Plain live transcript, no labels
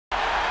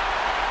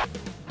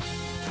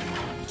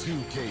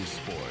2K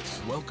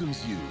Sports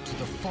welcomes you to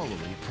the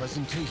following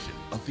presentation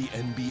of the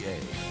NBA.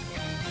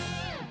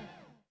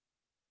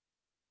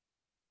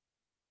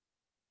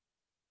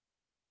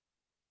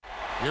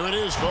 Here it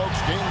is, folks.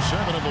 Game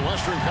 7 of the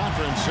Western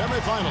Conference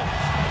semifinal.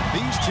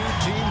 These two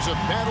teams have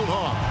battled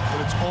hard,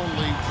 but it's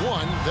only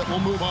one that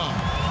will move on.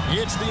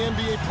 It's the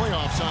NBA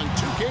playoffs on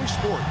 2K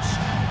Sports.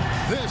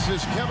 This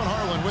is Kevin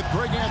Harlan with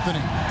Greg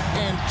Anthony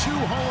and two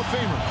Hall of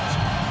Famers.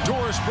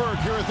 Doris Burke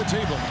here at the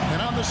table, and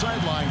on the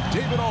sideline,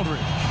 David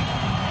Aldridge.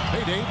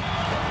 Hey, Dave.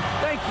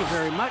 Thank you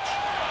very much.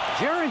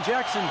 Jaren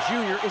Jackson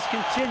Jr. is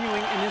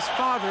continuing in his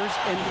father's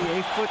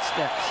NBA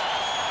footsteps.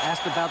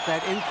 Asked about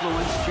that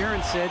influence,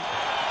 Jaren said,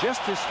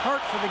 just his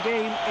heart for the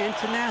game and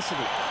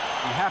tenacity.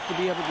 You have to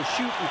be able to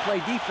shoot and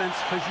play defense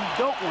because you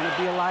don't want to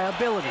be a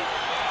liability.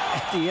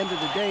 At the end of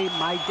the day,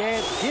 my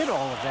dad did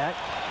all of that,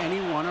 and he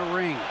won a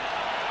ring.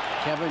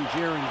 Kevin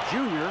Jaren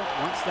Jr.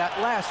 wants that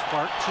last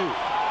part, too.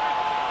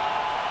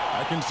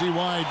 I can see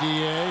why,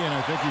 DA, and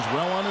I think he's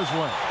well on his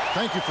way.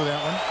 Thank you for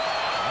that one.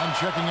 I'm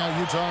checking out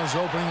Utah's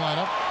opening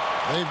lineup.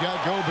 They've got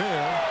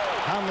Gobert,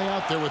 Conley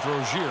out there with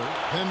Rozier.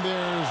 Then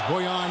there's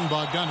Bojan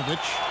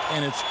Bogdanovic,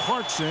 and it's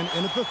Clarkson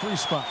in at the 3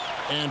 spot.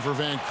 And for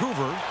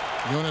Vancouver,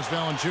 Jonas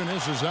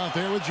Valanciunas is out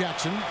there with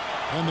Jackson.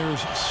 And there's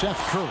Seth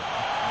Curry.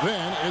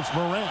 Then it's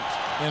Morant,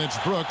 and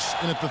it's Brooks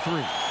in at the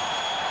 3.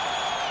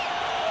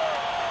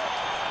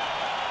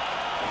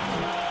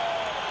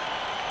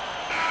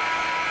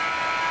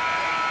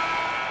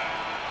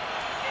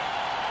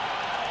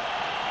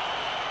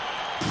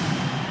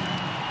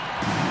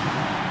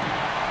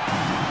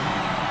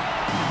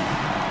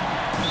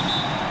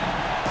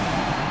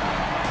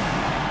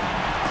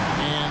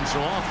 So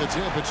off the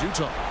tip, it's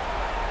Utah.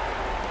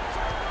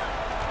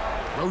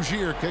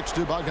 Rozier kicks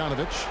to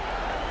Bogdanovic.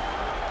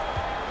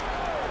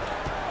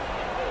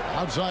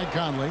 Outside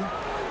Conley.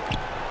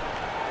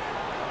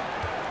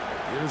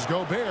 Here's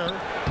Gobert.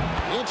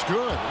 It's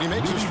good. He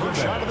makes his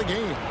first shot of the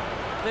game.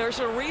 There's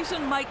a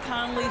reason Mike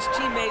Conley's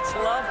teammates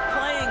love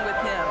playing with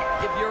him.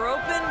 If you're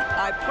open,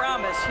 I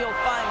promise he'll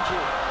find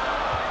you.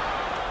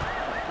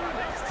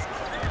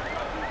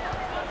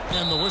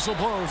 And the whistle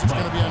blows. It's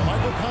going to be on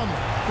Michael Conley.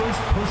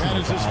 That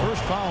is his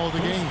first foul of the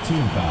game.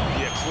 Team foul.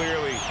 Yeah,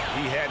 clearly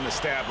he had an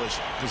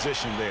established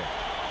position there.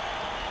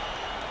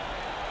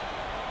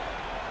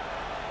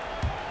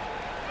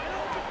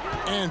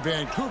 And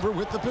Vancouver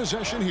with the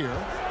possession here.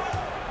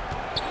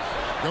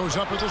 Goes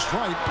up with a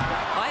stripe.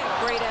 I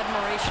have great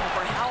admiration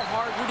for how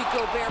hard Rudy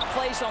Gobert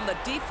plays on the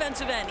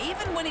defensive end.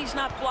 Even when he's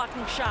not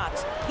blocking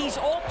shots, he's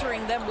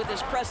altering them with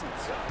his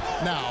presence.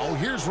 Now,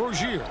 here's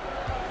Rozier.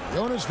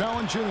 Jonas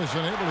Valanciunas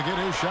unable to get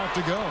his shot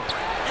to go.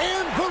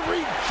 And the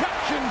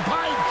rejection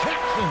by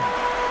Jackson.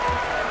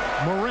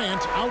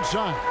 Morant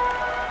outside.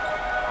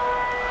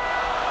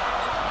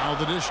 Now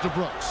the dish to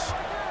Brooks.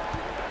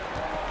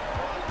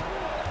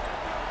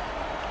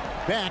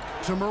 Back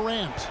to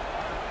Morant.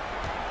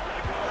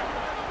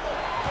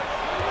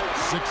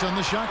 6 on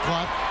the shot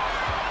clock.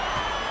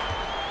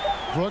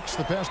 Brooks,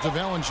 the pass to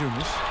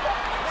Valanciunas.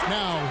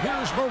 Now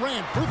here's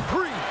Morant for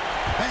 3.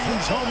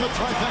 Bangs home the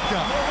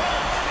trifecta.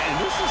 And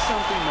this is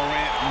something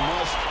Morant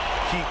must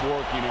keep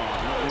working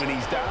on. When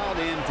he's dialed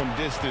in from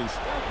distance,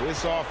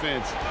 this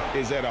offense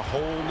is at a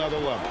whole nother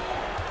level.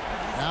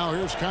 Now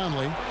here's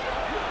Conley.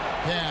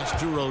 Pass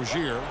to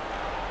Rozier.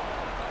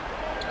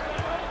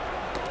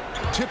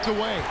 Tipped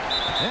away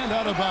and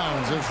out of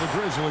bounds as the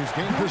Grizzlies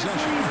gain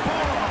possession.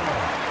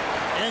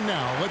 And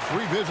now let's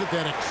revisit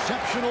that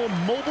exceptional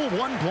mobile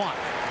 1 block.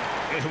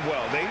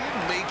 Well, they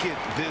didn't make it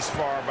this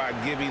far by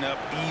giving up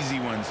easy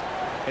ones.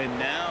 And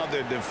now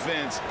their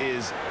defense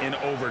is in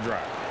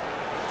overdrive.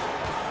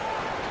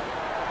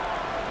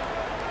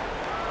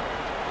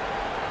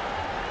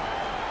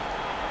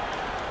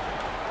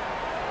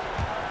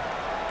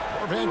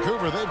 For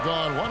Vancouver, they've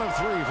gone 1 of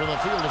 3 from the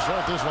field to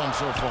start this one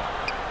so far.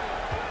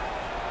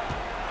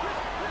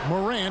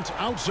 Morant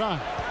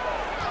outside.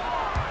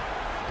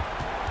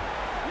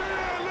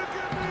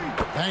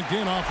 Banked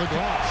in off the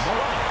glass.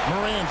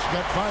 Morant's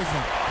got 5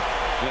 now.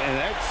 And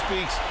that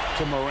speaks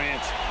to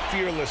Morant's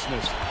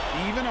fearlessness.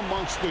 Even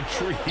amongst the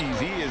trees,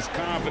 he is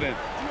confident,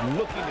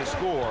 looking to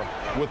score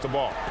with the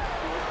ball.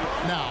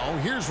 Now,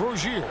 here's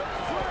Rozier.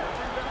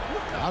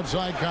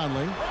 Outside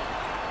Conley.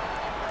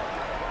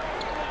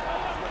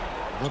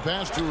 The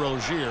pass to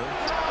Rozier.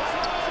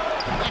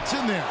 That's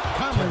in there.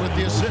 Conley with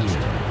the assist.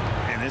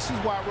 And this is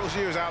why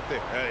Rozier is out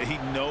there. He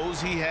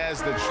knows he has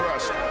the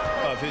trust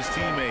of his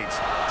teammates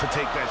to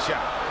take that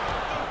shot.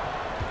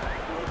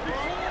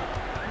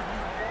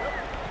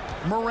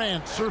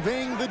 Morant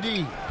surveying the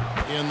D.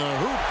 In the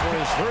hoop for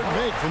his 3rd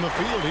make from the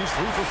field. He's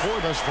 3 for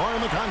 4 thus far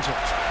in the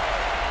contest.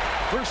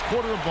 First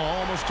quarter of ball,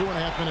 almost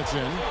 2.5 minutes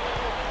in.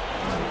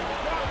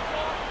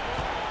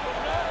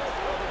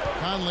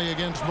 Conley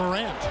against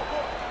Morant.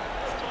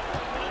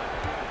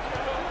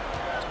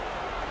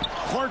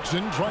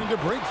 Clarkson trying to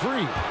break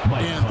free.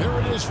 And there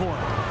it is for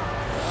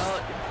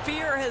him.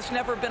 Fear has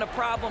never been a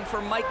problem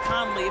for Mike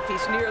Conley if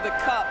he's near the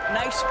cup.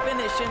 Nice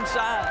finish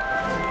inside.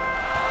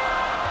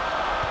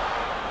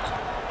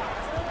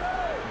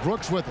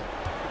 Brooks with it.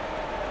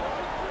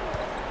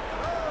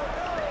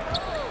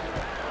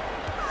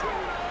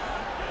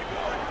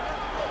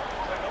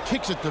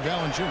 Kicks it to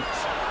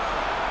Valanciunas.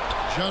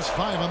 Just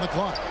 5 on the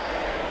clock.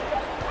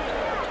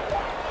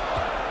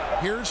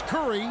 Here's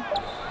Curry.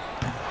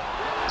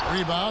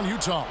 Rebound,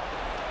 Utah.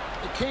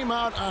 It came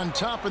out on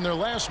top in their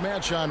last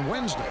match on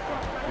Wednesday.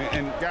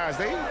 And guys,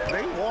 they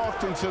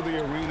walked into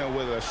the arena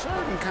with a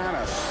certain kind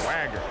of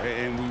swagger,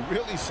 and we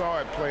really saw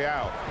it play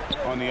out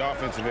on the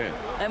offensive end.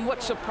 And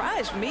what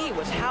surprised me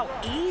was how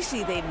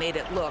easy they made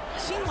it look.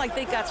 It seemed like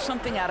they got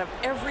something out of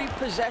every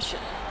possession.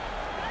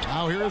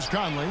 Now here's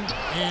Conley,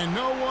 and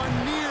no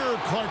one near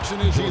Clarkson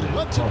as he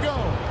lets it go.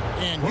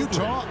 And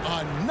Utah,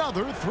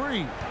 another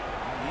 3.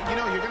 You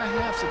know, you're going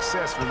to have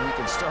success when you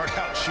can start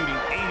out shooting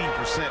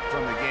 80%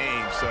 from the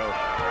game. So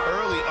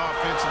early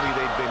offensively,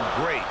 they've been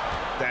great.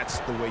 That's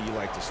the way you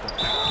like to start.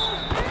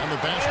 And the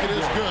basket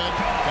is good.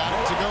 Got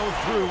it to go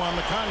through on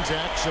the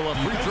contact, so a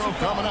free throw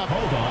coming up.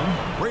 Hold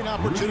on. Great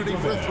opportunity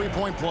for a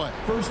three-point play.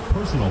 First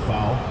personal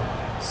foul,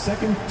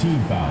 second team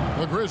foul.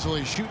 The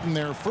Grizzlies shooting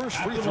their first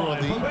free throw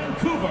of the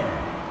Vancouver,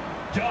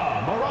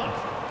 Ja Morant.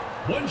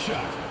 One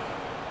shot.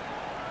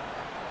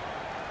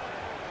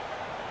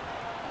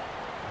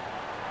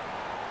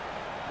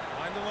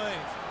 Find the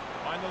lanes.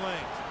 Find the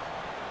lanes.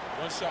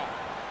 One shot.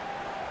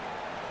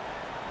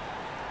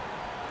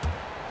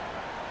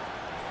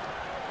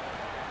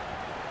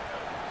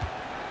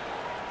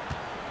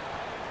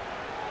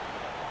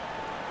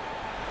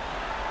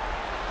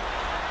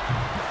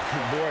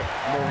 Boy,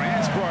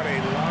 Morant's brought a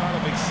lot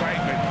of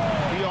excitement.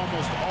 He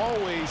almost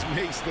always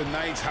makes the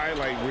night's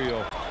highlight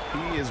reel.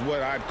 He is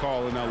what I'd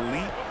call an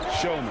elite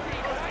showman.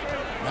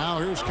 Now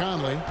here's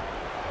Conley.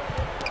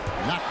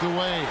 Knocked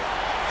away.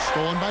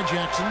 Stolen by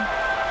Jackson.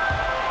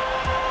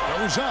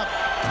 Goes up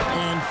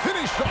and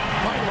finished off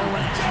by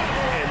Morant.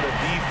 And the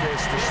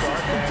defense to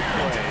start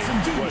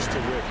that play was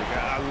terrific.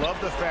 I love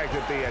the fact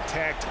that they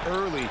attacked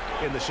early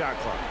in the shot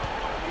clock.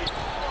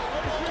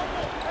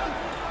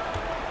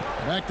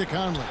 Back to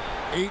Conley.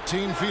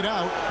 18 feet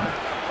out.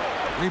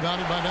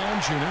 Rebounded by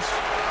Valanciunas.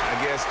 I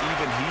guess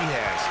even he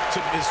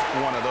took this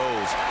one of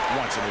those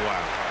once in a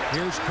while.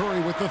 Here's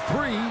Curry with the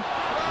 3.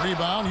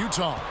 Rebound,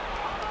 Utah.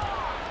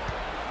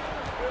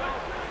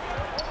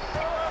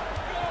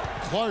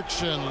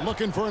 Clarkson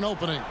looking for an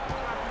opening.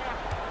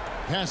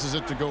 Passes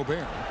it to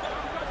Gobert.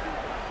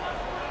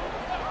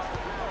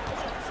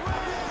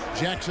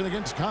 Jackson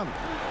against Conley.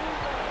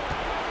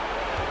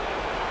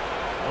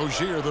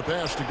 Rozier the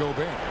pass to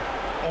Gobert.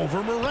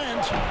 Over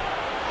Morant.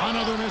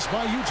 Another miss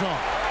by Utah.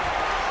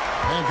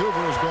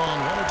 Vancouver has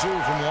gone 1 or 2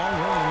 from long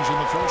range in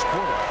the first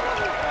quarter.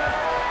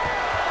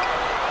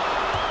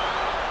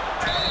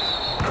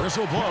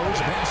 Whistle blows.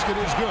 Basket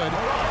is good.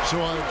 So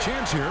a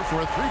chance here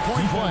for a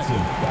three-point play.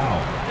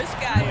 This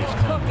guy is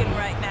cooking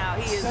right now.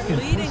 He is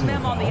leading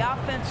them on the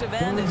offensive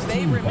end as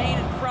they remain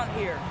in front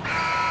here.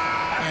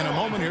 And a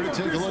moment here to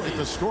take a look at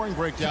the scoring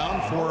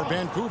breakdown for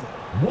Vancouver.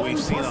 We've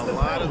seen a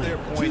lot of their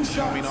points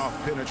coming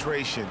off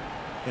penetration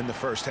in the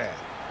first half.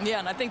 Yeah,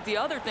 and I think the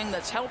other thing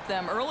that's helped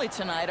them early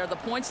tonight are the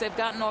points they've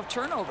gotten off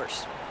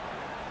turnovers.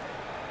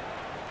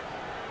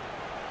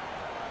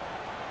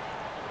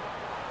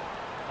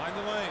 Find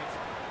the lanes.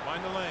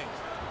 Find the lanes.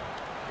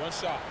 One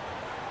shot.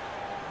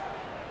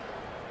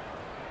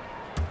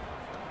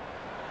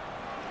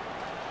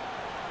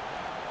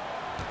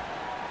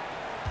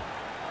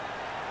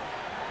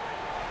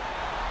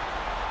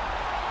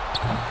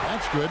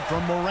 That's good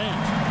from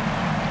Morant.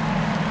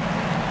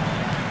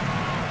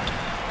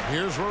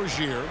 Here's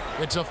Rozier.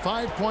 It's a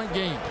 5-point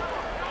game.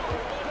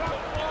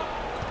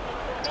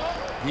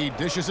 He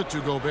dishes it to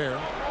Gobert.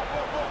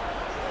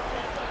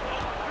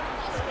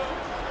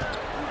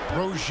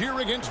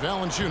 Rozier against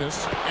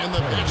Valanciunas, and the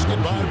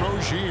basket by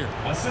Rozier.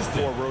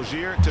 For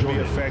Rozier to be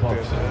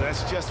effective,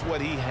 that's just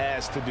what he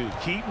has to do.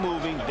 Keep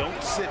moving,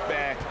 don't sit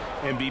back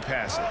and be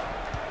passive.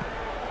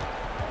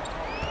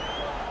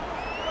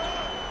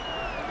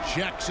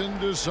 Jackson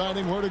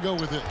deciding where to go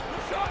with it.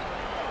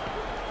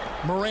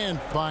 Morant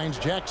finds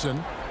Jackson.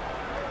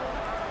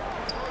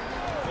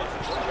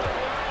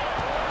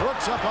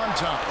 Brooks up on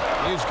top.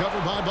 He's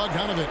covered by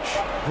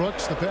Bogdanovich.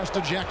 Brooks the pass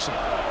to Jackson.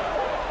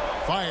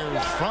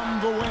 Fires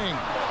from the wing.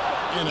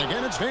 And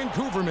again, it's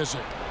Vancouver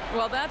missing.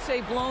 Well, that's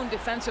a blown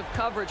defensive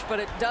coverage, but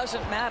it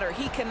doesn't matter.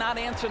 He cannot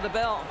answer the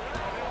bell.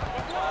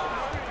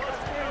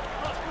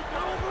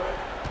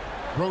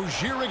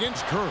 Rozier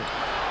against Curry.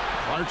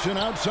 Clarkson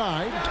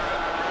outside.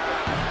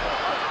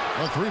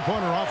 A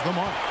three-pointer off the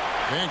mark.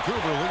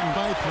 Vancouver leading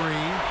by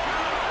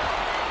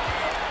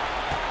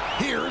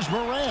 3. Here's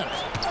Morant.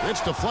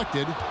 It's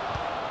deflected.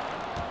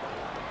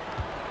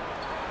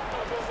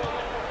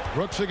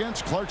 Brooks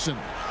against Clarkson.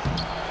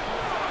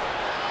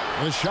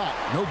 The shot,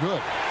 no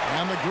good.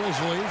 And the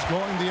Grizzlies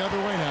going the other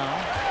way now.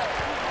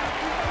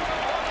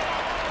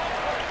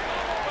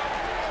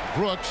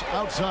 Brooks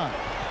outside.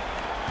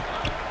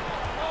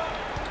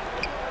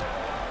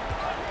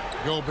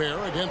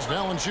 Gobert against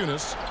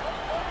Valanciunas.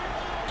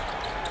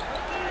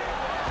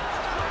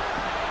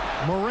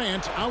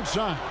 Morant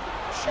outside.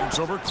 Shoots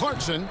over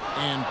Clarkson,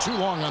 and too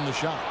long on the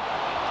shot.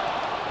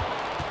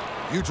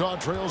 Utah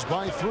trails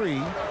by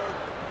 3.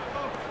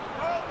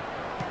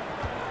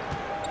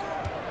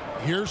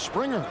 Here's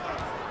Springer.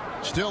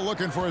 Still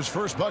looking for his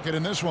first bucket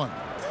in this one.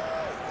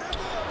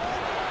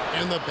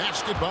 And the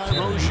basket by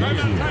Rozier.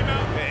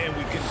 And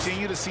we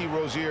continue to see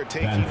Rozier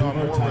taking on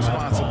more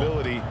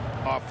responsibility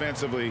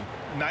offensively.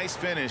 Nice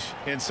finish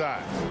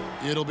inside.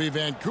 It'll be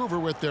Vancouver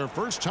with their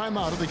first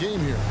timeout of the game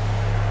here.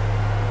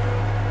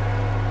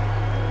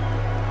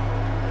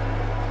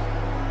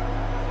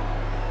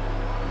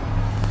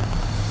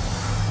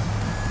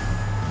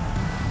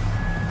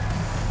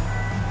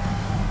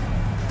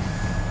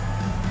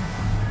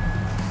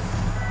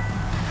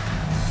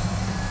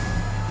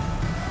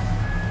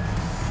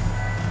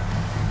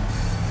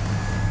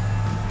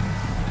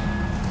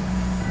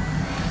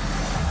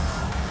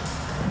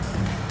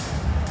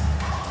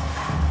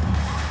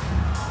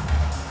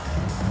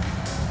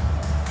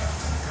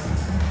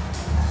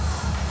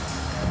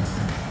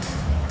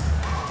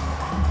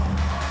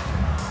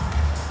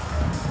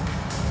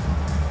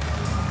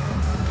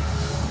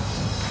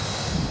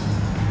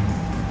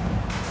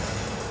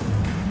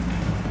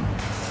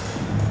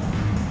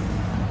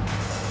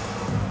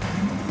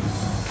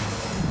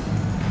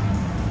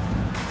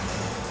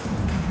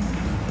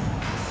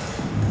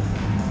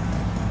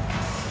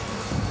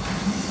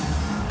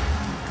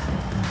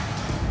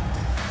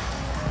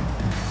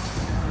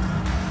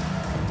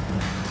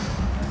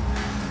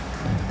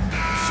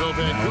 So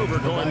Vancouver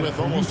going with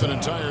almost an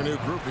entire new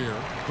group here.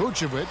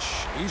 Vucevic,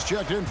 he's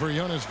checked in for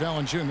Jonas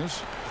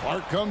Valanciunas.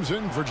 Clark comes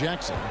in for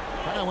Jackson.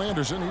 Kyle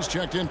Anderson, he's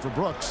checked in for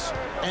Brooks.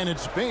 And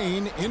it's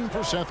Bane in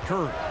for Seth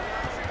Curry.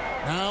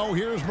 Now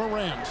here's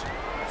Morant.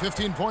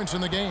 15 points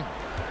in the game.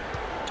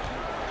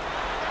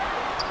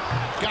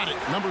 Got it.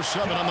 Number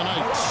 7 on the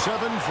night.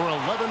 7 for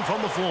 11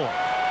 from the floor.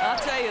 I'll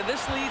tell you,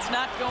 this lead's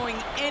not going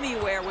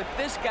anywhere with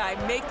this guy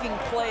making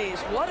plays.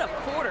 What a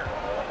quarter.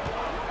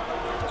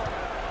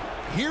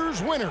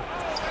 Here's Winner.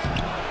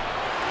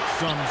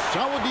 Some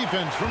solid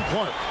defense from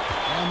Clark.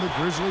 And the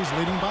Grizzlies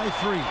leading by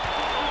 3.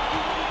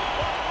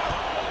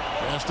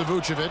 Pass to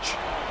Vucevic.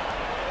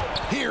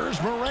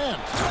 Here's Morant. Yeah,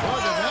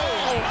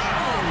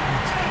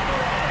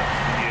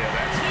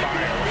 that's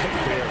fire right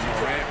there.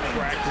 Morant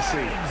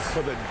practicing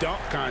for the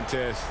dunk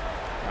contest.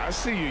 I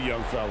see you,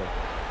 young fella.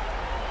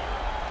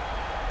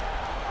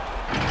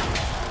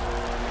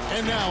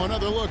 And now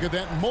another look at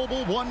that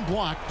mobile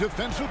one-block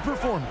defensive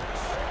performance.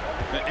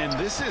 And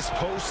this is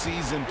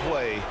postseason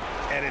play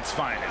at its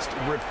finest,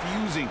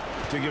 refusing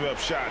to give up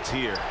shots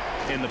here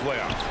in the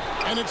playoffs.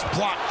 And it's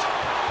blocked.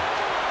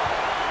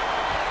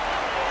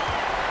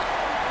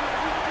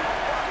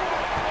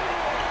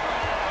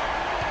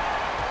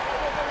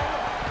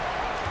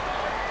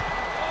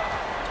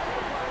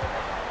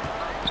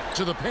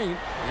 To the paint,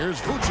 here's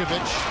Vucevic,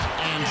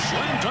 and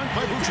slam dunk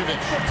by Vucevic.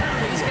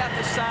 He's got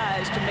the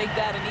size to make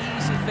that an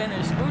easy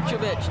finish.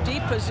 Vucevic,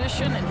 deep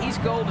position, and he's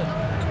golden.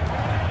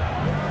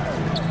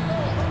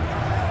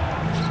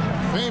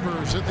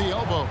 Favors at the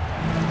elbow.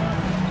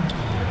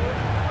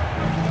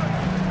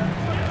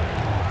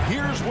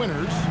 Here's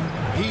Winners.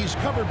 He's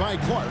covered by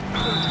Clark.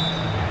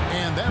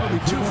 And that'll be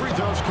 2 free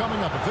throws coming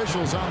up.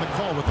 Officials on the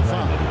call with the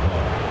foul.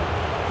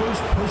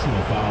 First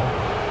personal foul.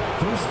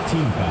 First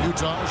team foul.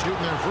 Utah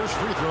shooting their first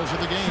free throws of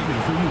the game.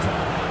 Shooting for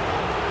Utah.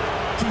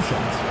 2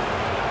 shots.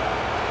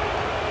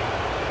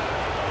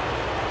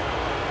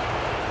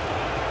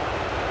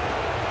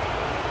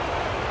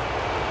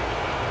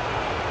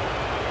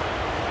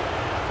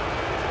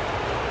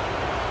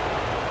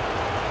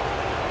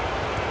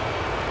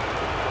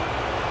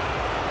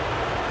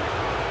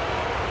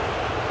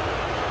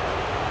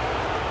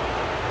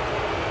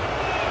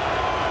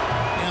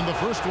 And the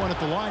first one at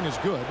the line is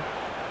good.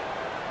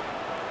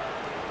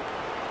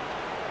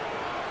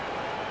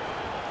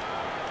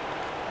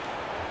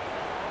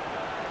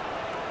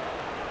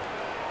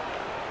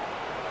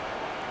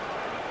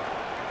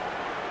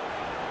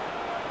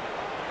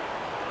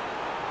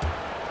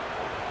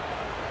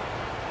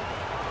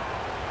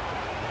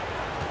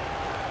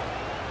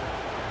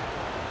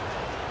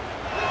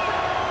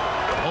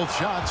 Both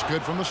shots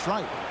good from the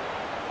stripe.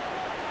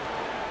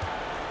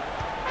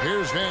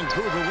 Here's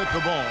Vancouver with the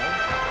ball.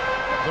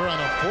 They're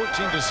on a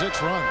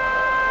 14-6 run.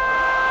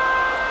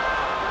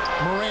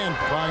 Morant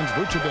finds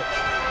Vucevic.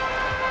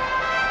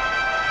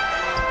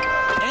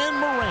 And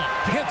Morant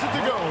gets it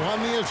to go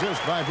on the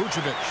assist by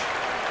Vucevic.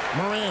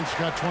 Morant's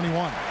got 21.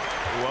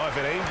 Well, if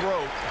it ain't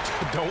broke,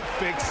 don't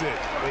fix it.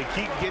 They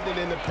keep getting it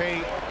in the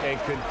paint and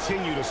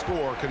continue to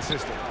score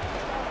consistently.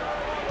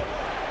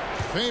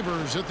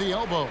 Favors at the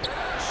elbow.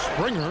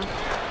 Springer,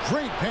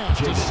 great pass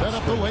to set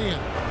up the lay-in.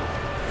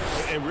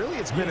 And really,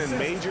 it's been a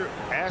major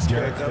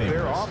aspect of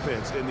their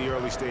offense in the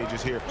early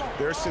stages here.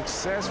 Their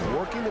success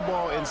working the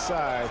ball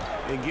inside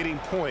and getting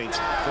points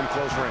from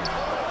close range.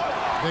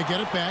 They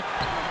get it back.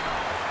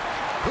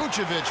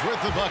 Vucevic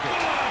with the bucket.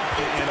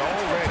 And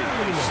already,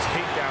 he's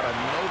taken out a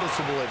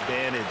noticeable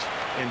advantage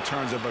in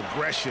terms of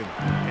aggression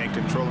and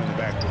controlling the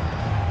backboard.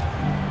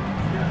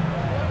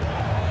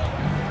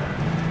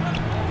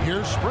 Here's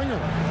Here's Springer,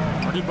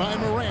 guarded by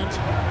Morant.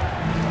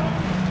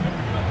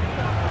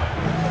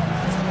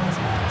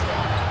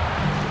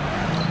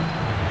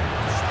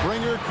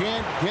 Springer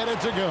can't get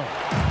it to go.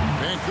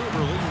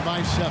 Vancouver leading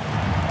by 7.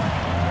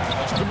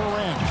 That's to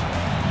Morant.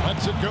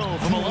 Lets it go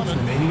from 11.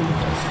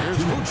 Here's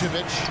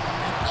Vucevic.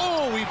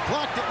 Oh, he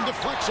blocked it and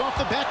deflects off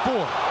the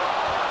backboard.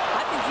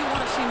 I think you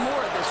want to see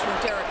more of this from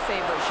Derek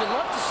Favors. You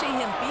love to see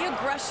him be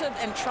aggressive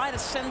and try to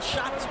send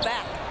shots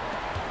back.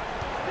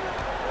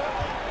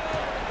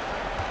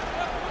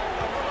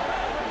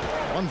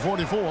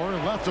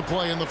 .144 left to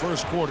play in the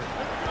first quarter.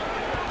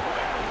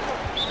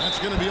 That's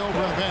going to be over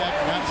and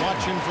back. Not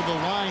watching for the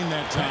line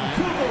that time.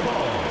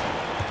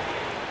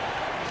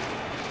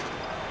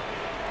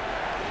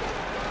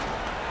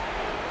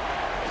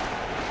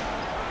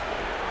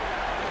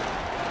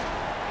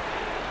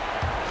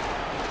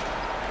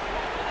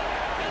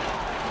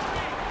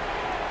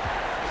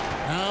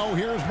 Now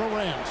here's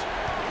Morant.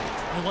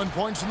 21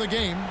 points in the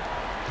game.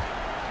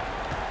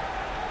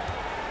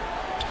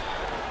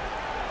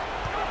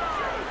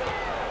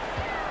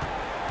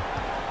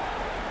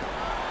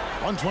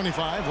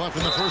 .125 left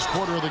in the first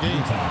quarter of the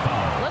game.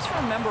 Let's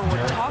remember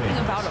we're talking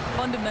about a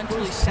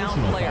fundamentally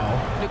sound player.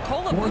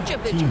 Nikola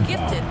Vucevic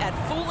gifted at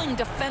fooling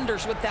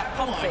defenders with that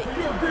pump fake.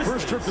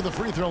 First trip to the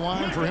free throw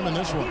line for him in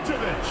this one.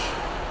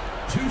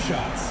 2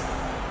 shots.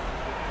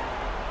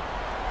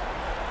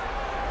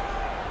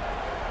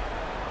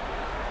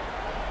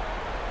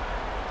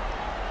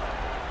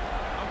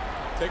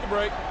 Take a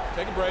break.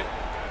 Take a break.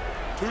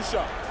 2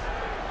 shots.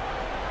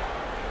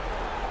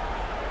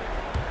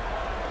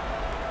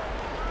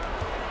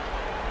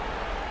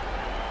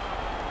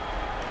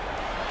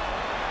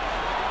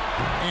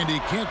 And he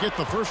can't get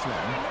the first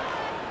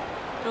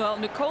one. Well,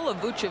 Nikola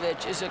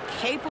Vucevic is a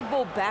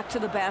capable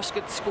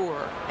back-to-the-basket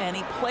scorer, and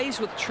he plays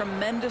with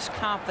tremendous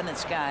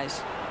confidence,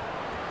 guys.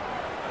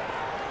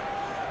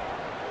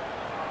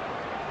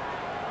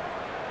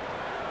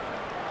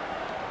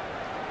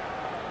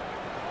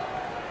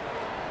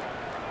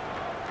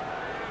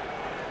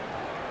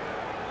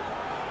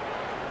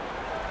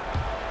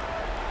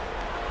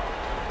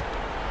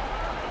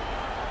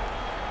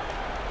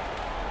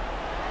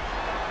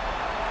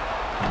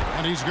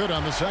 And he's good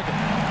on the second.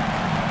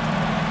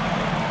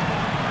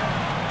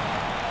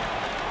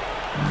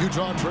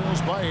 Utah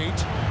trails by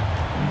 8.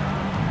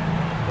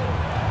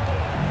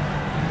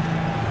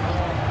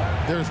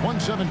 There's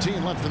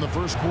 1:17 left in the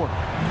first quarter.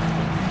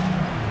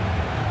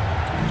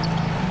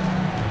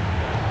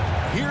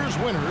 Here's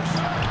Winters.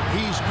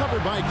 He's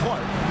covered by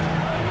Clark.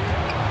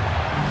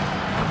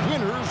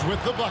 Winters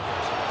with the bucket.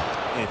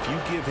 If you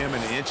give him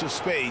an inch of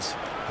space,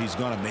 he's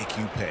going to make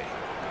you pay.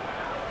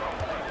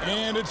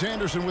 And it's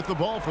Anderson with the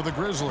ball for the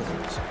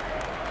Grizzlies.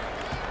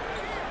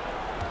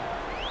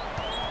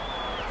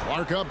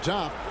 Clark up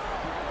top.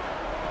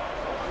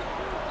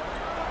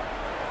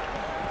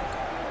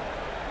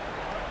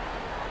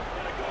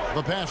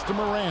 The pass to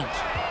Morant.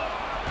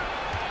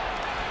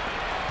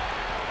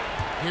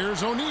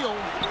 Here's O'Neal.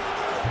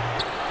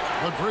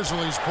 The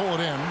Grizzlies pull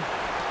it in.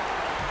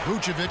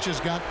 Vucevic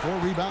has got 4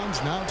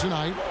 rebounds now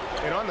tonight.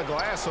 And on the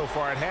glass so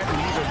far, it had to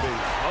either be.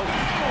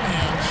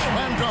 And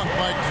slam dunk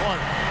by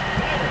Clark.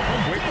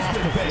 Quick off the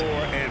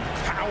floor and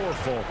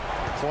powerful.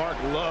 Clark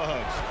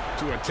loves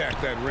to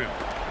attack that rim.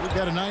 We've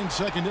got a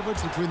 9-second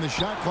difference between the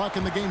shot clock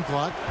and the game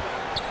clock.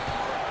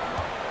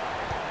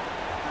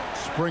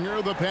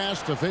 Springer the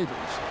pass to Favors.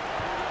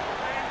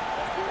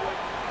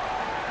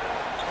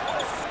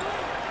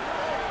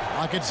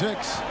 Clock at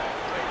 6.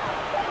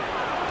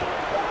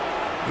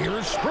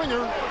 Here's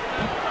Springer.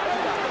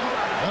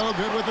 No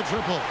good with the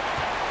triple.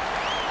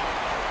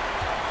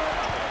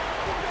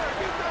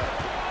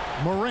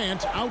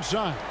 Morant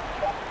outside.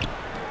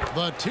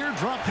 The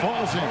teardrop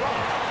falls in.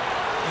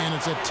 And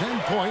it's a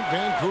 10-point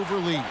Vancouver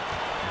lead.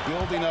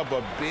 Building up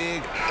a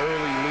big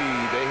early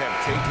lead. They have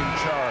taken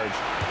charge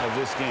of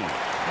this game.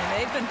 And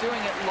they've been doing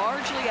it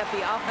largely at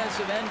the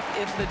offensive end.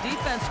 If the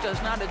defense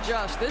does not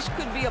adjust, this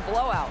could be a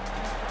blowout.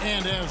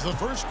 And as the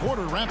first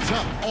quarter wraps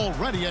up,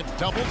 already a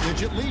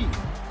double-digit lead.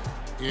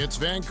 It's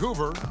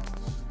Vancouver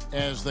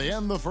as they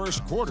end the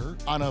first quarter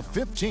on a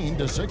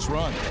 15-6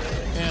 run.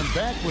 And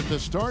back with the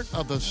start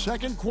of the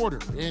second quarter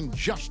in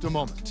just a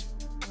moment.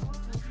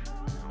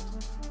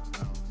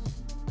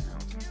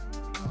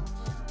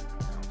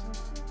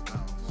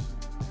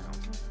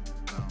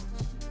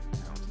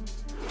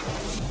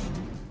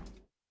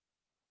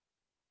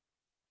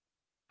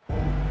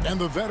 And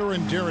the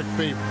veteran Derek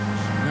Favors,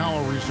 now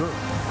a reserve,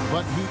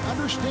 but he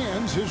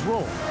understands his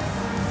role.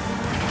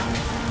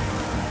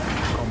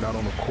 Come out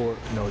on the court,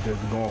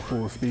 just going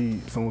full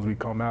speed. As soon as we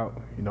come out,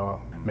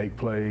 make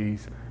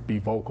plays, be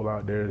vocal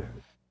out there.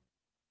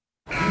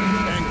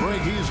 And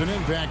Greg, he's an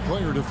impact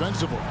player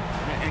defensively.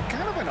 And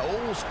kind of an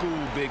old school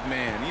big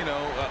man,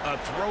 a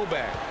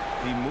throwback.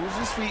 He moves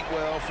his feet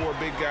well for a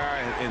big guy,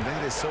 and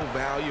that is so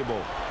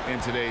valuable in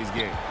today's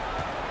game.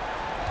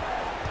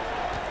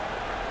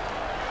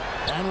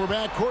 And we're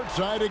back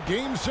courtside at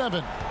Game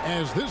 7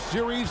 as this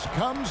series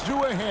comes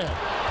to a head.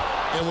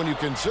 And when you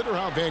consider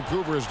how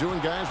Vancouver is doing,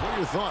 guys, what are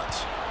your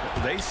thoughts?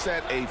 They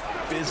set a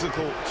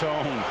physical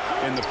tone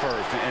in the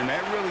first, and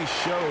that really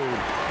showed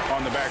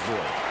on the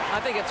backboard. I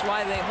think it's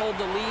why they hold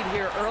the lead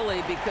here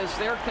early, because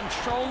they're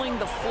controlling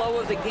the flow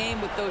of the game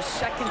with those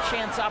second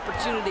chance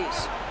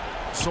opportunities.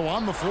 So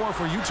on the floor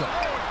for Utah,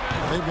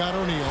 they've got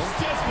O'Neal.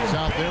 He's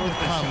out there with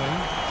Conley.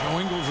 Joe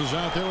Ingles is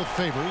out there with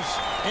Favors.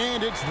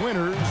 And it's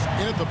Winters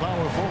in at the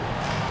power forward.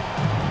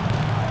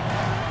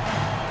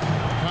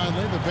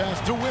 Conley the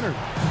pass to Winters.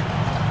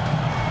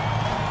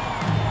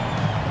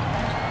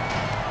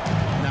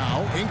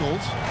 Now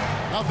Ingles.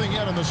 Nothing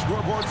yet on the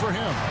scoreboard for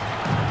him.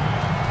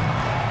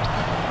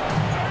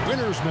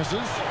 Winters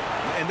misses.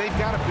 And they've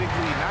got a big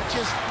lead, not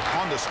just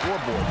on the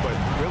scoreboard, but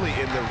really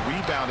in the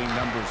rebounding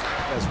numbers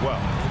as well.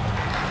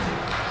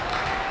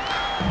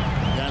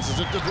 Passes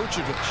it to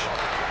Vucevic.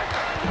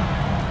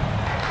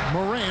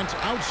 Morant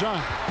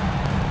outside.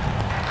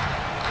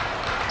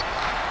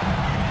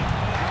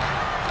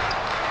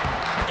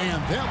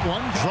 And that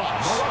one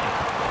drops.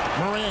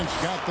 Morant's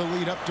got the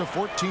lead up to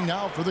 14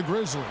 now for the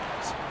Grizzlies.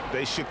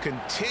 They should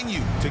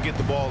continue to get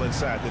the ball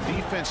inside. The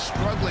defense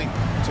struggling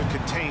to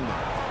contain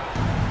them.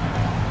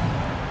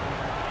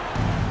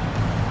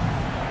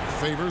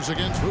 Favors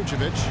against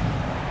Vucevic.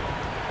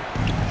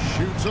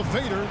 Shoots a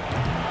fader.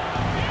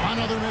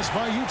 Another miss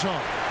by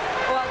Utah.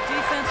 Well,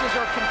 defenses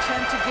are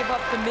content to give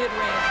up the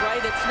mid-range,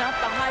 right? It's not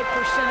the high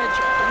percentage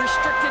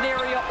restricted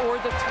area or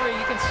the three.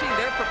 You can see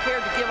they're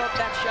prepared to give up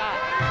that shot.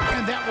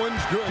 And that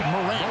one's good.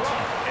 Morant.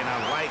 And I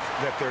like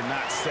that they're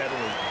not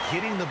settling.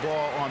 Getting the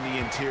ball on the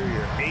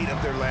interior, 8 of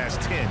their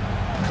last 10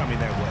 coming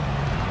that way.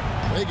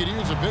 They could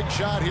use a big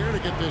shot here to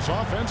get this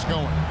offense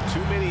going.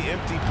 Too many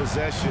empty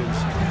possessions.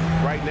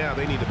 Right now,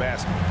 they need the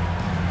basket.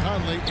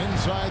 Conley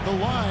inside the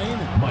line,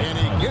 and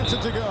he gets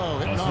it to go,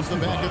 hitting off the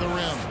back of the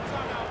rim.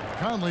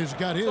 Conley's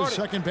got his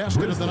second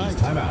basket of the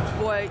night.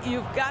 Boy,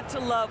 you've got to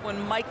love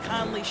when Mike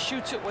Conley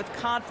shoots it with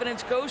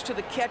confidence, goes to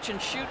the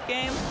catch-and-shoot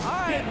game. All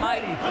right,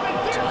 Mike.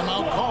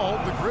 Timeout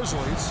called, the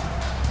Grizzlies.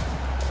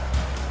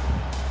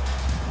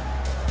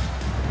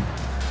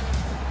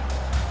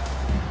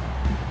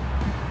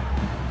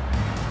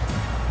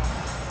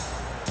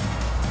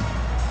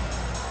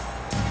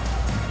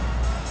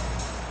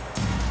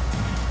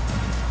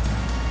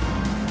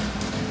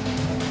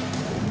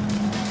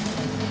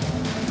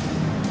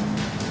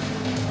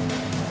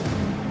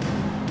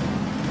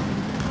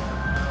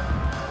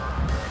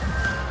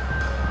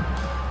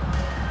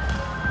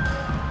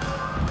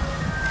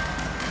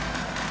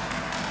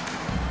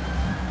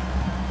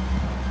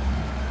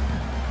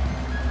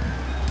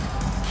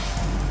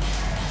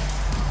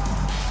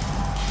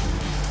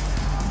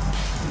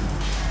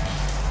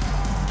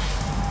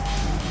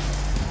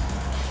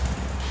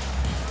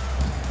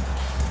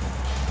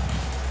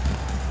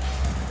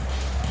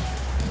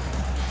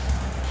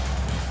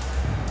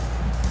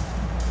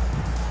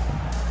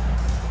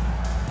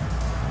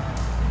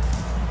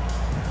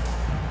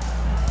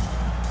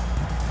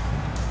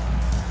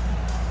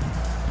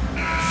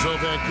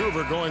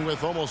 Vancouver going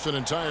with almost an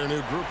entire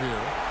new group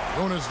here.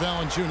 Jonas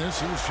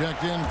Valanciunas, he's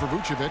checked in for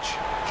Vucevic.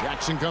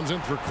 Jackson comes in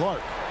for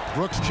Clark.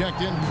 Brooks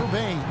checked in for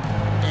Bain.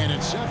 And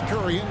it's Seth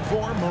Curry in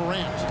for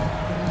Morant.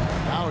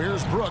 Now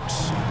here's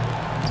Brooks.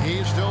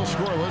 He's still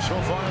scoreless so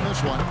far in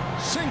this one.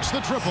 Sinks the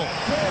triple.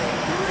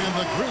 And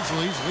the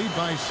Grizzlies lead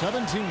by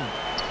 17.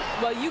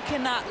 Well, you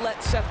cannot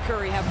let Seth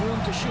Curry have room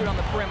to shoot on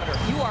the perimeter.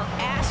 You are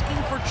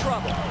asking for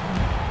trouble.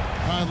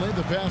 Conley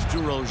the pass to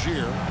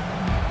Rozier.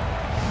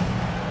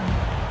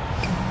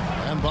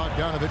 And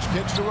Bogdanovich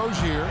kicks to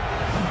Rozier.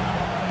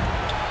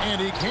 And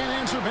he can't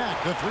answer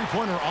back. The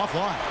three-pointer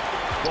offline.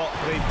 Well,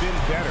 they've been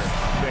better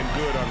than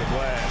good on the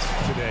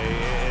glass today,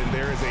 and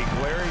there is a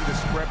glaring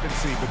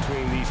discrepancy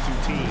between these two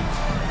teams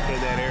in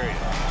that area.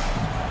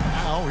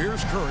 Now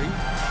here's Curry.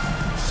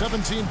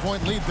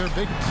 17-point lead, their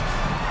biggest.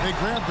 They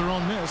grabbed their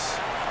own miss.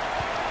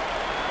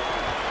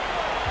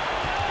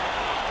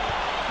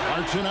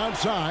 Clarkson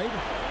outside.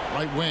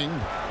 Right wing.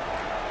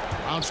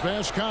 Bounce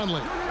pass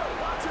Conley.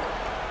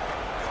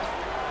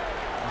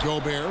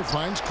 Gobert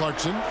finds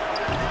Clarkson.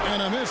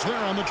 And a miss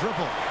there on the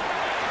triple.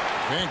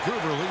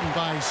 Vancouver leading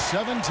by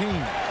 17.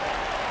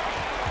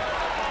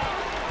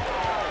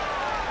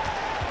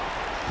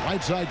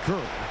 Right side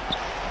Curry.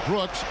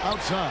 Brooks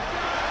outside.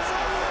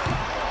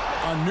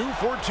 A new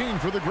 14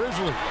 for the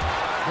Grizzlies.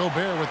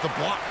 Gobert with the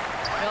block.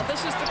 Now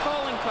this is the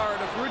calling card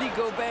of Rudy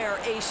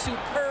Gobert, a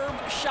superb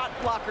shot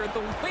blocker.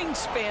 The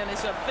wingspan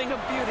is a thing of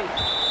beauty.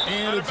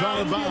 And it's out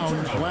of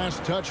bounds.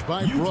 Last touch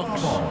by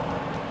Brooks.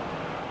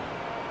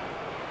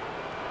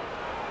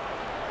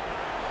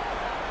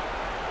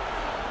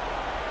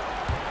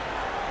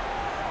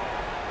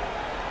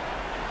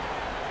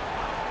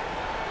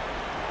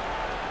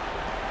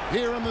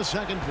 Here in the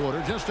second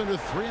quarter, just under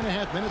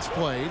 3.5 minutes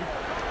played.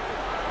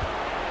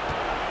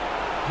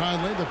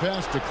 Conley the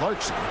pass to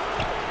Clarkson.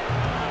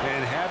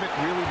 And haven't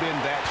really been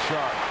that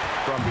sharp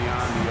from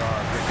beyond the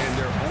arc. And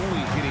they're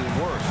only getting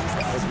worse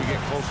as we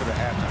get closer to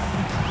halftime.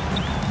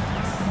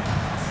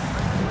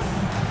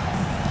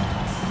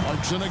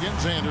 Clarkson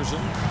against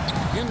Anderson.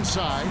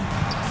 Inside.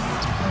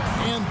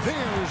 And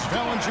there's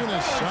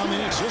Valanciunas on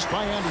the assist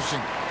by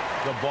Anderson.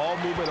 The ball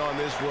movement on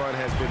this run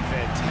has been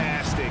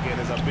fantastic and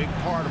is a big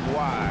part of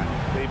why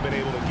they've been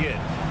able to get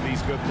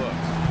these good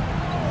looks.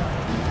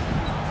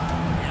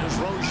 Here's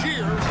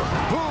Rozier.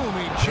 Boom,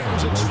 he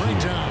jams it straight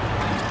down.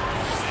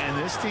 And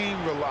this team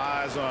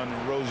relies on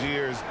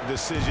Rozier's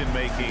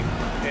decision-making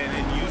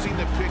and using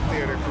the pick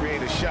there to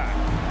create a shot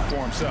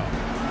for himself.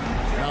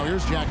 Now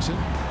here's Jackson.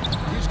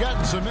 He's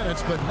gotten some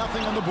minutes, but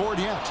nothing on the board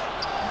yet.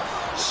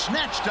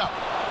 Snatched up.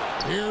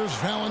 Here's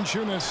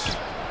Valanciunas.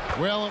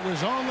 Well, it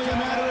was only a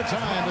matter of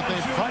time, but they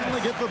finally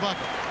get the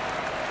bucket.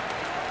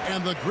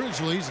 And the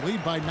Grizzlies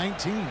lead by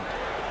 19.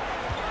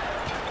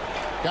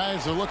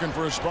 Guys are looking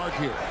for a spark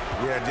here.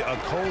 Yeah, a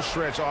cold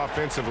stretch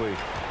offensively,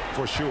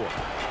 for sure.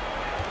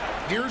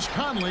 Here's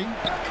Conley.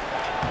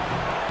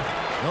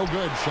 No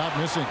good. Shot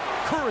missing.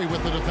 Curry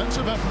with the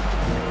defensive effort.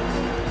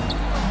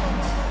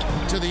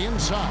 To the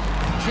inside.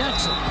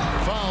 Jackson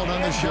fouled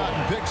on the shot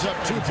and picks up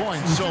 2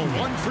 points. So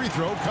one free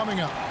throw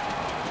coming up.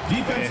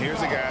 And here's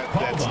a guy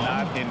that's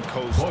not in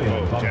coast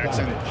mode.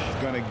 Jackson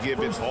is going to give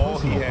it all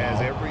he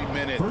has every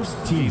minute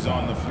he's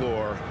on the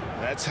floor.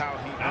 That's how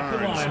he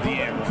earns the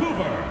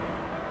Vancouver,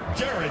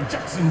 Jaren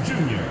Jackson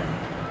Jr.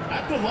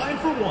 at the line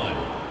for one.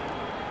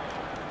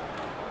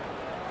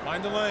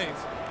 Mind the lanes.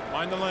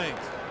 Mind the lanes.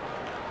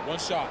 One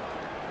shot.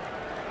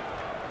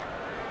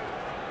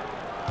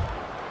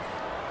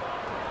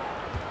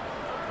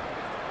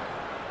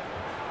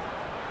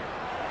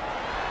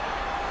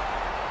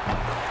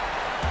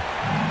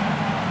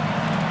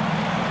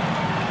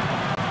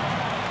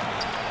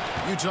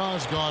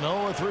 Utah's gone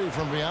 0-3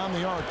 from beyond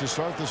the arc to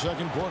start the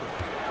second quarter.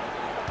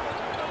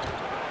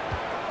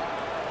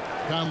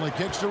 Conley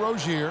kicks to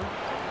Rozier.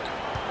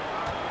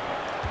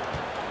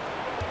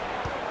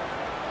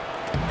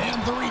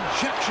 And the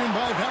rejection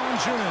by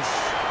Valanciunas.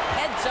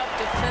 Heads-up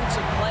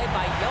defensive play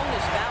by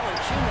Jonas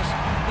Valanciunas.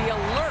 Be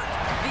alert,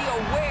 be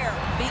aware,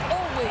 be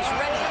always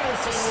ready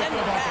to send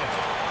it back.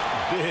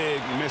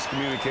 Big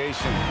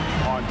miscommunication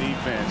on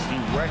defense. He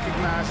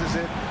recognizes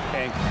it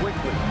and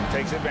quickly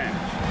takes advantage.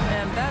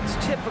 And that's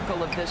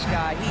typical of this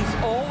guy.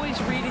 He's always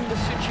reading the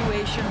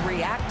situation,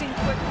 reacting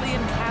quickly,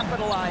 and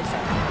capitalizing.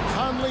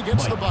 Conley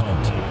gets the bucket.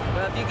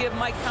 Well, if you give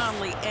Mike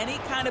Conley any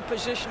kind of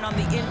position on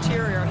the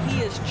interior,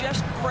 he is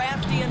just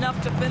crafty enough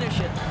to finish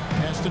it.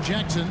 Pass to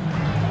Jackson.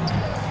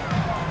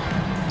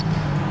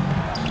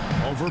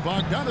 Over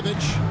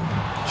Bogdanovich.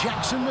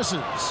 Jackson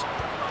misses.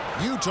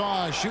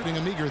 Utah is shooting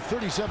a meager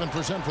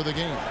 37% for the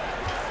game.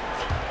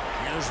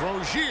 Here's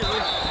Rozier.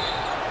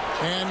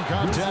 And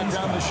contact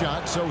on the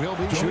shot, so he'll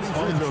be shooting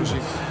free throws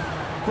here.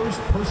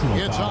 First personal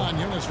It's foul. on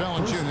Jonas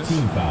Valanciunas.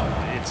 Team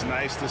foul. It's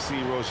nice to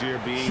see Rozier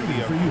being Shooting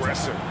the for Utah.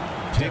 aggressor,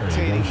 Terry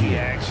dictating the Rozier.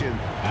 action,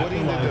 At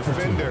putting the the line for two.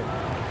 defender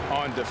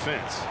on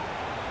defense.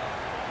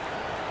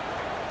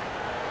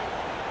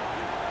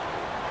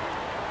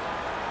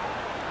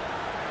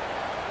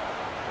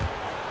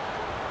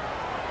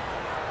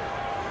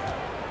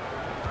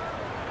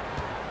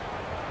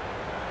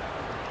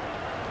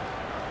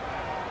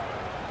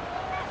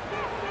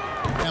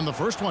 And the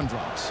first one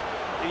drops.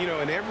 You know,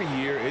 and every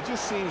year, it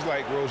just seems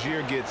like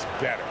Rozier gets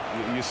better.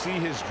 You see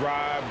his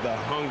drive, the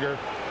hunger,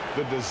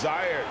 the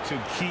desire to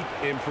keep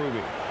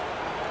improving.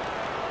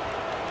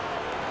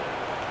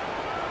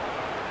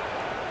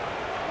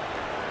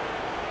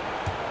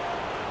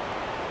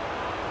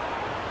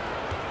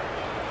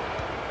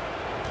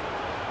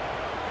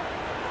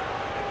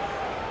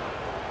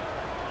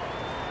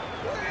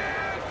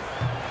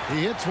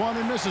 He hits one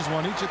and misses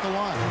one, each at the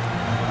line.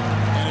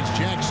 And it's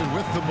Jackson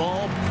with the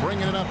ball,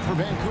 bringing it up for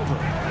Vancouver.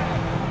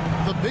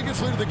 The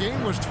biggest lead of the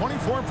game was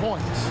 24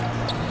 points.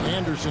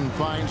 Anderson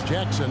finds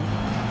Jackson.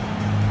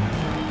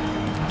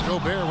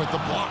 Gobert with the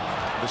block.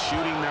 The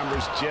shooting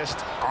numbers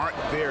just aren't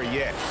there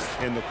yet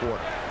in the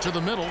quarter. To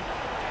the middle.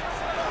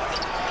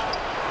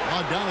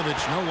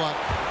 Bogdanovich, no luck.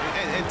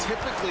 And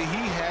typically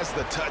he has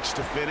the touch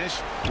to finish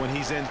when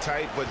he's in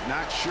tight, but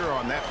not sure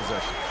on that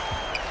possession.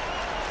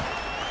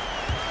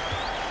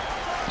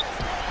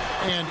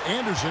 And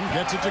Anderson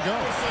gets it to go.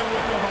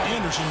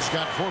 Anderson's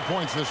got 4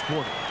 points this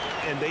quarter.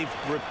 And they've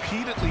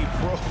repeatedly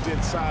probed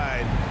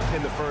inside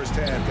in the first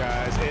half,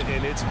 guys,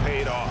 and it's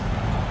paid off.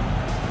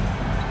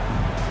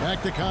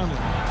 Back to Conley.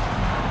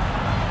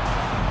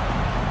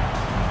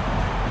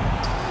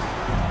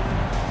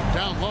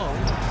 Down low.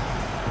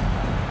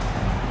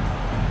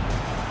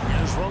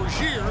 Here's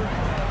Rozier.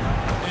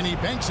 And he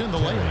banks in the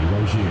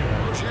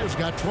layup. Rozier's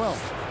got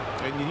 12.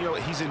 And, you know,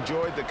 he's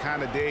enjoyed the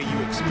kind of day you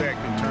expect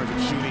in terms of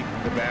shooting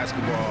the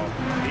basketball.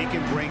 He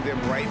can bring them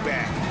right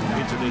back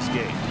into this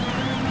game.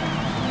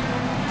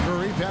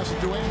 Curry passes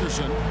to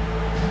Anderson.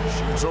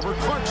 Shoots over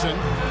Clarkson.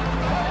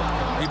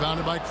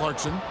 Rebounded by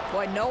Clarkson.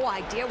 Boy, no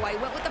idea why he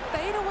went with the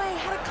fadeaway.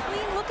 Had a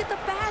clean look at the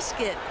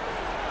basket.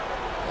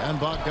 And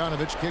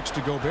Bogdanovich kicks to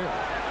Gobert.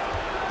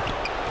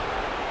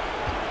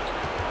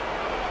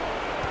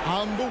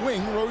 On the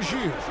wing,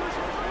 Rozier.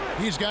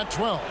 He's got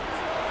 12.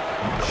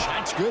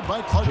 Shot's good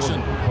by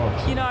Clarkson.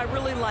 You know, I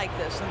really like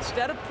this.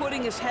 Instead of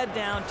putting his head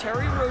down,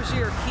 Terry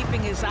Rozier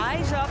keeping his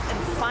eyes up and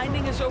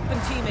finding his open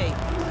teammate.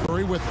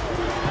 Curry with it.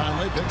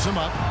 Conley picks him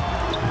up.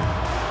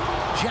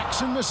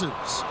 Jackson misses.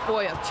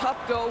 Boy, a tough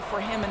go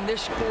for him in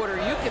this quarter.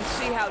 You can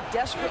see how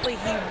desperately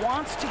he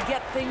wants to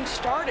get things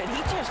started.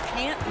 He just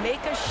can't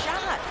make a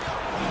shot.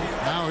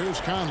 Now here's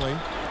Conley.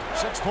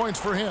 6 points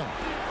for him.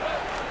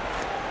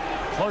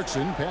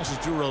 Clarkson passes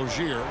to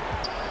Rozier.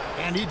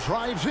 And he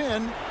drives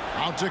in.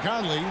 Out to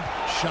Conley.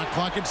 Shot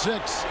clock at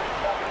 6.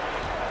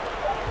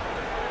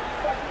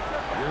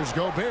 Here's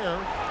Gobert.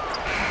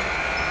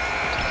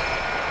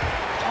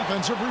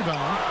 Offensive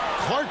rebound.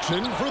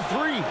 Clarkson for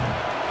 3.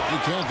 He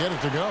can't get it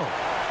to go.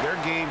 Their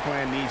game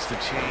plan needs to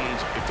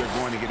change if they're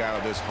going to get out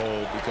of this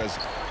hole because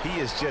he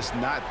is just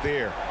not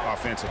there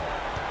offensively.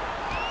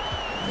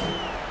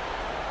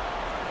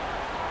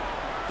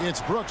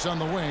 It's Brooks on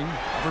the wing.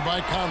 Over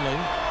by Conley.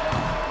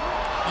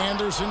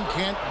 Anderson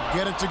can't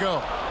get it to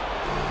go.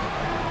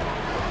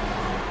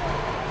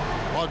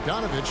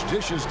 Bogdanovich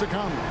dishes to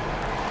Conley.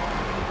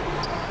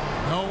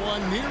 No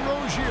one near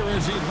Rozier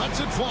as he lets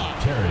it fly.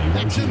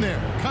 That's in there.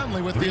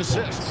 Conley with the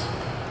assist.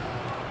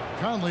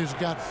 Conley's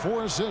got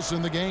 4 assists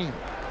in the game.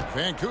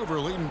 Vancouver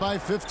leading by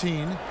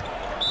 15. Now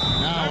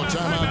a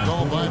timeout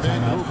called by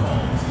Vancouver.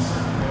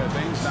 Yeah,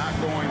 things not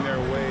going their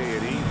way,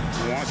 and he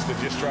wants to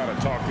just try to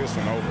talk this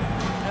one over.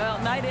 Well,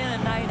 night in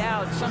and night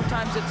out,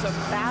 sometimes it's a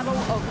battle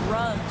of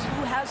runs.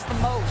 Who has the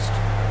most?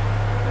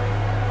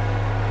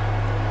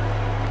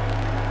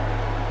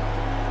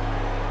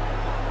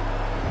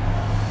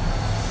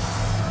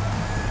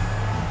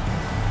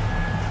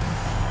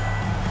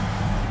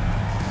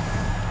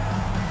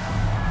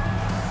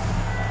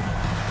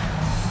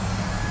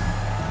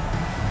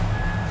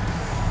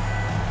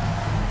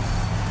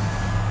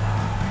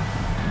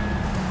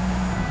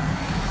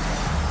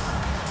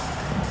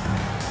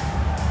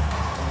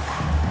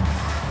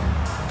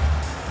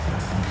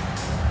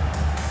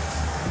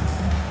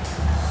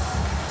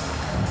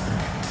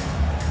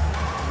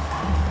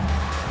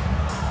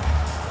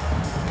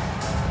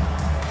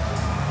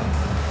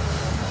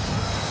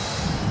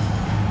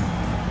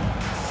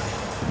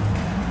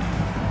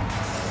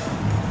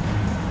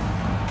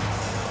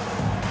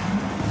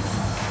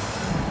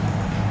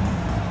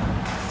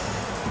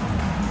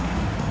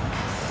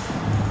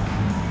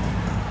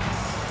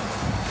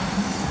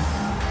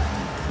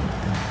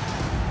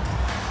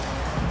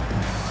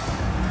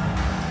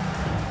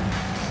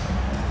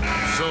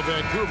 So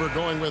Vancouver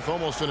going with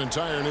almost an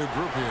entire new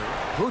group here.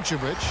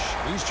 Vucevic,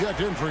 he's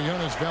checked in for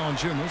Jonas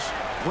Valanciunas.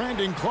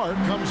 Brandon Clark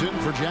comes in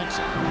for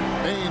Jackson.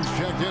 Baines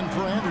checked in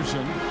for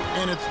Anderson.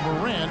 And it's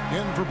Morant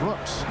in for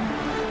Brooks.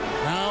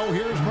 Now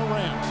here's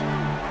Morant.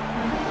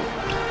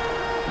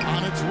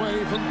 On its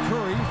way from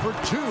Curry for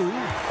 2.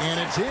 And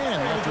it's in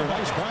after a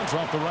nice bounce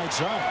off the right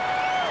side.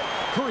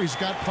 Curry's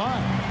got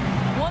 5.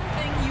 One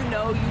thing you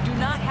know, you do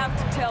not have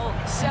to tell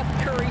Seth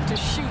Curry to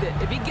shoot it.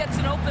 If he gets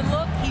an open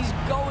look, he's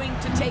going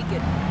to take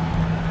it.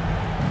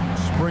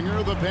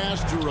 Springer the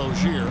pass to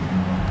Rozier.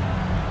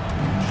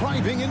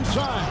 Driving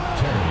inside.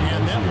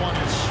 And that one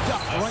is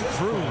stuck right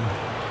through.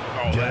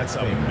 Oh, that's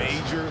a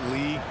major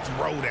league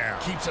throwdown.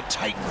 Keeps a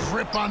tight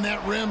grip on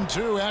that rim,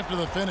 too, after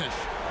the finish.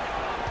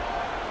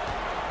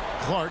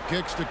 Clark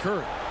kicks to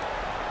Curry.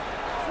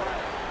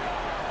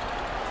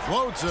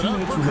 Floats it up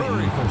for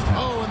Curry.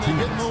 Oh, and they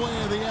get in the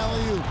way of the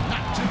alley-oop.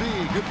 Not to be.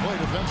 Good play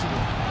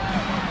defensively.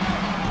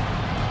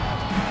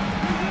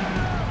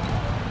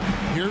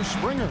 Here's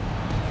Springer.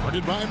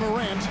 Guarded by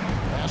Morant.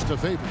 Pass to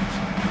Favors.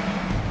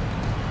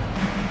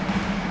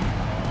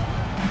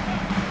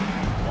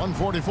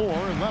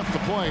 1:44 left to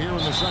play here in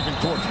the second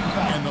quarter.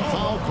 And the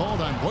foul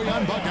called on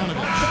Bojan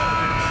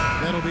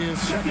Bogdanovich. That'll be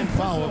his second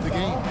foul of the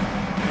game.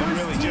 And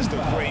really just a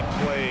great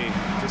play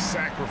to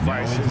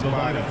sacrifice his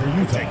body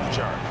and take the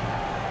charge.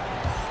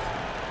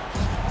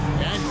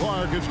 And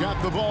Clark has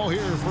got the ball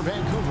here for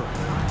Vancouver.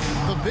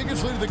 The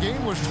biggest lead of the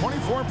game was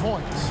 24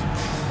 points.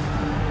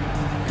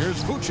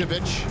 Here's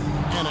Vucevic,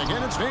 and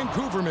again it's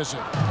Vancouver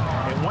missing.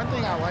 And one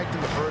thing I liked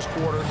in the first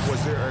quarter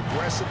was their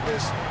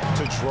aggressiveness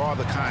to draw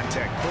the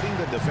contact, putting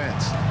the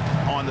defense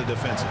on the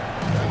defensive.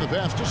 And the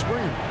pass to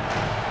Springer.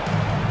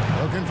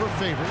 Looking for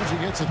Favors, he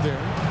gets it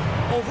there.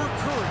 Over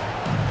Curry.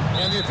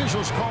 And the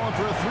officials call him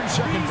for a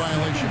 3-second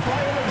violation.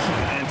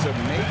 And to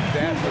make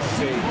that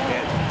mistake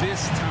at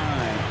this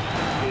time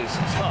is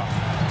tough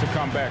to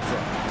come back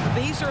from.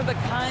 These are the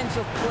kinds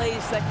of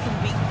plays that can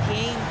be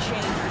game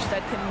changers,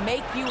 that can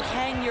make you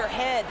hang your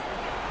head.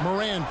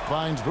 Morant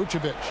finds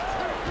Vucevic.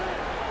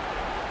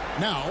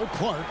 Now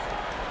Clark.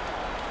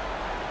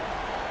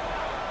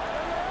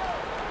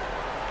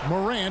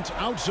 Morant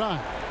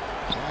outside.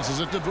 Passes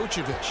it to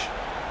Vucevic.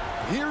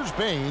 Here's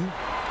Bane.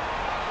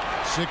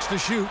 6 to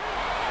shoot.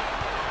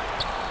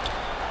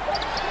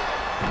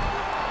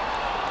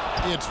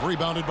 It's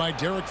rebounded by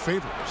Derek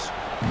Favors.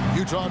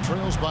 Utah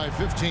trails by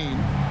 15.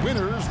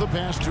 Winners the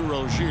pass to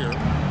Rozier.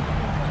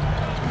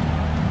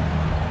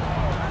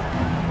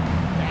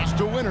 Pass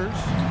to Winners.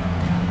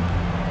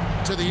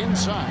 To the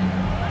inside.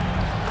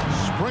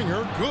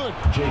 Springer, good.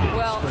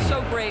 Well,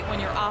 so great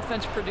when your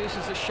offense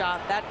produces a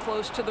shot that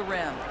close to the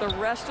rim. The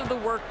rest of the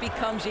work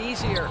becomes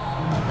easier.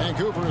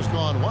 Vancouver has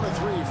gone 1 of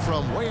 3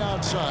 from way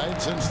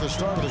outside since the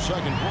start of the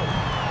second quarter.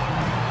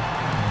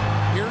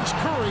 Here's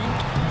Curry,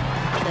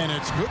 and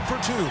it's good for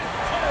 2.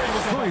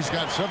 Curry's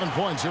got 7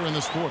 points here in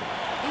this quarter.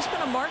 He's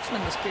been a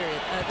marksman this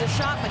period. The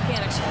shot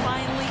mechanics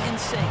finally in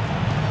sync.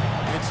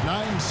 It's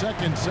 9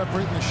 seconds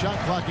separating the shot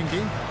clock in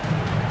game.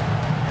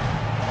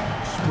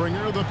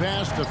 Springer the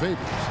pass to Favors.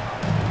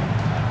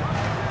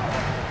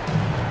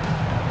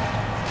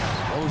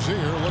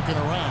 Rozier looking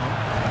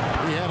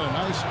around. He had a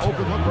nice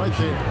open look right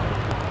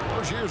there.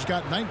 Rozier's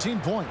got 19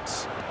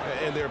 points.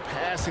 And they're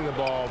passing the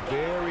ball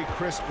very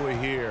crisply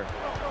here.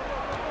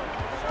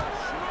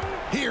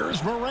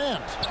 Here's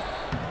Morant.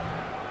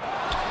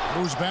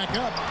 Moves back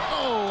up.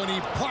 Oh, and he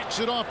plucks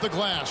it off the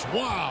glass.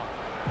 Wow.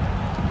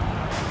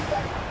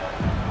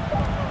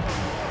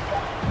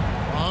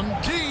 From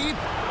deep.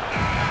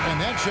 And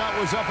that shot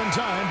was up in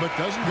time, but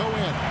doesn't go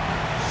in.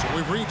 So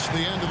we've reached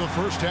the end of the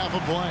first half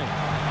of play.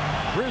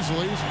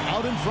 Grizzlies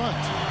out in front.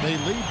 They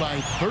lead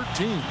by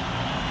 13.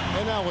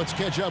 And now let's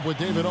catch up with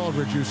David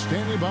Aldridge, who's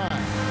standing by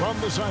from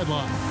the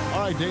sideline.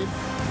 All right, Dave.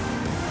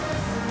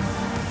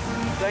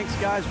 Thanks,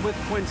 guys, with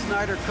Quinn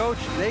Snyder. Coach,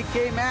 they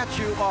came at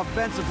you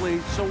offensively,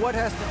 so what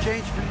has to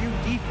change for you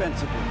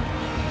defensively?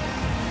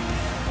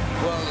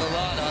 Well, a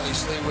lot,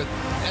 obviously, with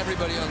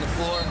everybody on the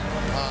floor.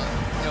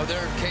 You know,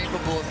 they're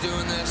capable of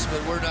doing this,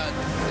 but we're not.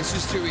 It's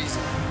just too easy.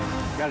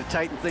 Got to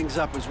tighten things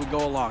up as we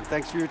go along.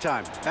 Thanks for your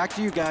time. Back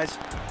to you guys.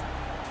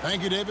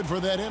 Thank you, David, for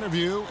that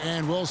interview,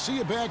 and we'll see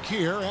you back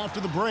here after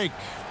the break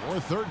for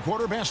third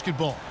quarter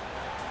basketball.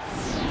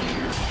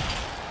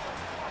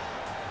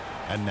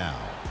 And now,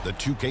 the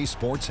 2K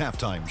Sports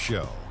Halftime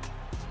Show.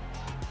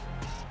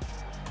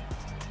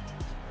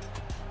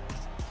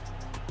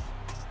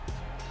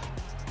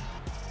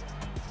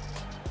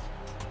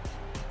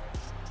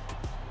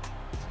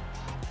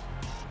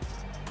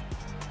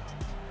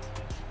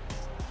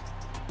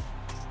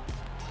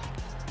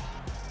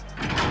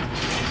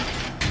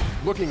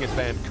 Looking at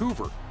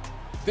Vancouver,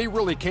 they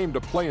really came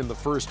to play in the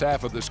first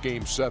half of this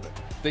Game 7.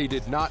 They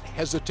did not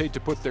hesitate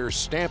to put their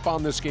stamp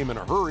on this game in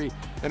a hurry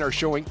and are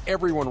showing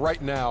everyone right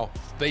now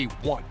they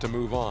want to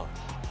move on.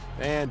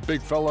 And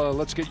big fella,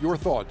 let's get your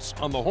thoughts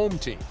on the home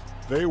team.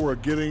 They were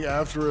getting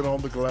after it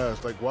on the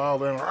glass. Like, wow,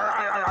 they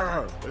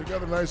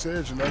got a nice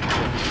edge in that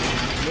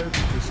game.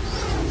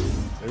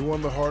 They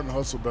won the heart and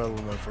hustle battle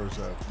in that first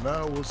half.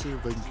 Now we'll see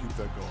if they can keep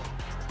that going.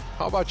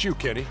 How about you,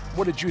 Kenny?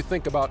 What did you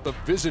think about the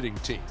visiting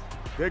team?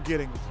 They're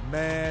getting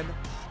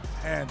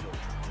man-handled.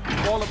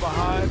 Falling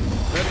behind,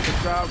 letting the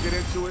crowd get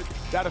into it,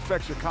 that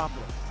affects your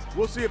confidence.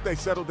 We'll see if they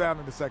settle down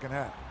in the second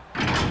half.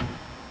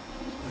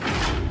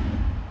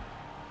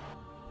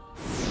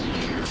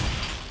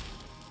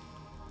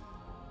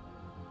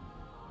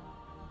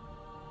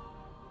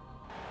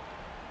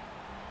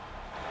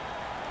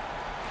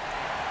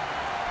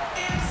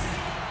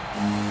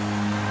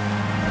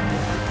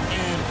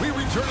 And we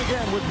return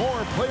again with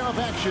more playoff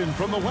action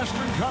from the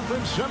Western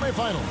Conference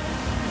semifinal.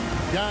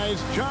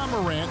 Guys, Ja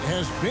Morant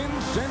has been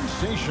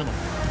sensational.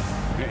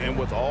 And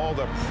with all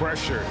the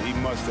pressure he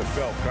must have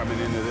felt coming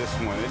into this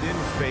one, it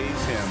didn't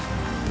faze him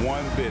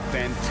one bit.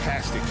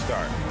 Fantastic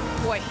start.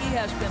 Boy, he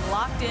has been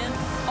locked in,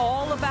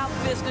 all about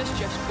business,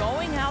 just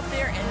going out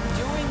there and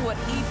doing what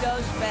he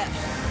does best.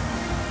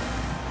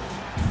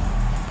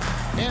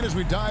 And as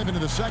we dive into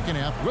the second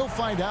half, we'll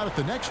find out if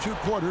the next 2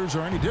 quarters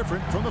are any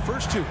different from the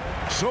first 2.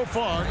 So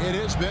far, it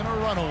has been a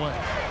runaway.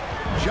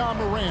 Ja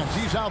Morant,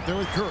 he's out there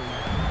with Curry.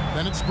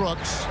 Then it's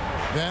Brooks.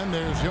 Then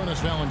there's Jonas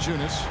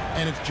Valanciunas.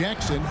 And it's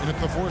Jackson in at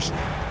the 4 slot.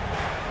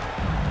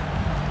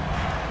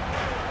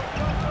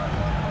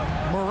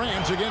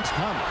 Morant against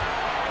Conley.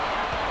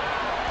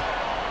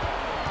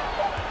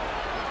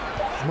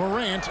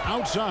 Morant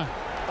outside.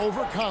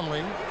 Over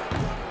Conley.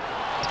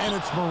 And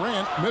it's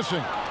Morant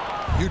missing.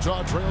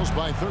 Utah trails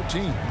by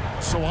 13.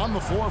 So on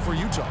the floor for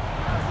Utah.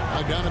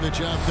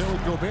 Bogdanovich out there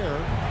with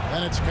Gobert.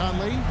 Then it's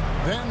Conley.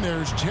 Then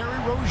there's Terry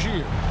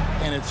Rozier.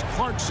 And it's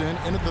Clarkson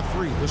in at the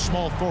 3, the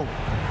small forward.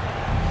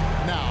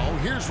 Now,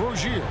 here's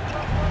Rozier.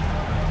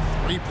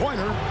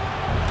 3-pointer.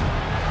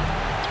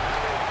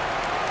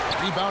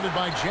 Rebounded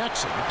by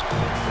Jackson.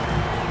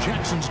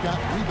 Jackson's got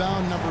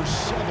rebound number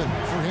 7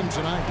 for him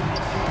tonight.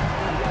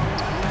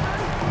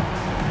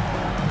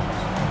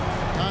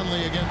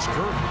 Conley against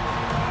Curry.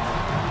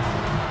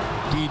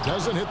 He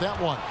doesn't hit that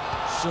one.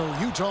 So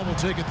Utah will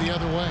take it the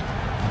other way.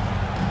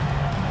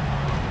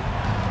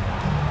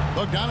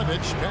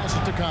 Bogdanovich passes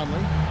it to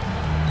Conley.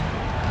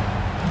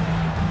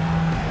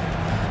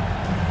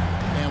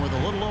 And with a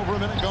little over a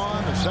minute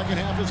gone, the second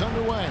half is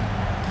underway.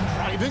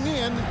 Driving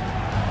in.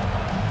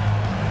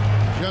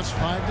 Just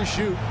 5 to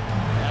shoot.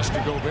 Has to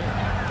Gobert.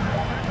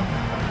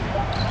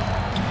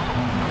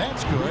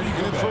 That's good.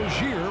 And it's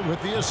Rozier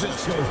with the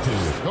assist.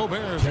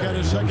 Gobert's got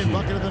his second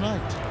bucket of the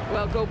night.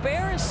 Well,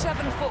 Gobert is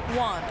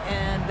 7'1",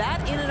 and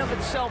that in and of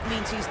itself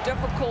means he's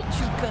difficult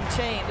to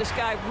contain. This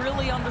guy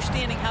really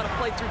understanding how to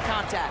play through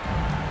contact.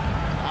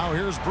 Now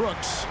here's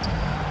Brooks.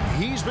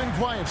 He's been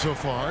quiet so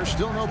far.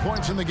 Still no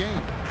points in the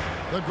game.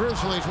 The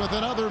Grizzlies with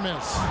another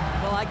miss.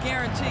 Well, I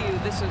guarantee you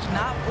this is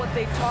not what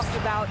they talked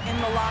about in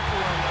the locker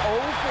room.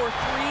 0 for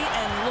 3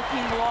 and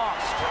looking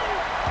lost.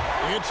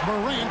 It's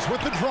Morant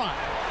with the drive.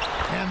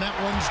 And that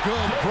one's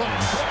good.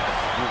 Brooks.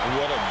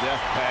 What a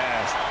deft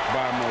pass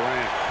by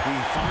Morant. He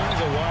finds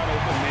a wide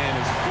open man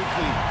as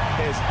quickly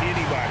as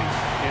anybody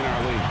in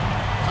our league.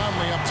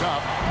 Conley up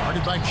top,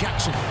 guarded by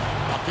Jackson.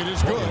 Bucket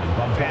is good.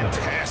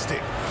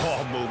 Fantastic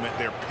ball movement.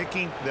 They're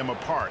picking them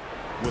apart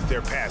with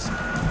their passing.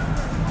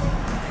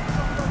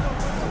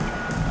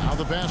 Now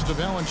the pass to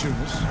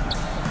Valanciunas.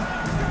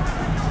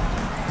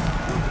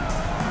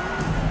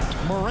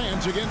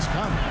 Morant against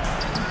Conley.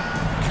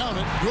 Count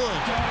it,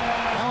 good.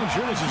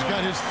 Valanciunas has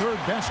got his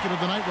third basket of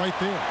the night right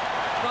there.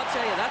 I'll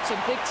tell you, that's a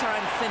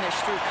big-time finish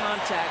through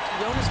contact.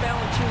 Jonas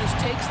Valanciunas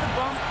takes the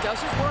bump,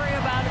 doesn't worry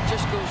about it,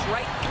 just goes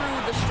right through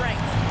the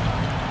strength.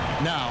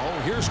 Now,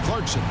 here's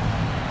Clarkson.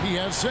 He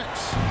has 6.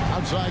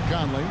 Outside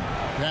Conley.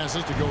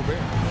 Passes to Gobert.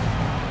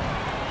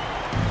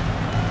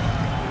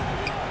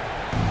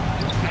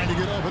 Trying to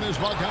get open is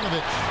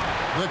Bogdanovic.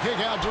 The kick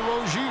out to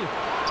Rozier.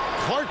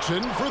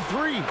 Clarkson for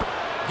 3.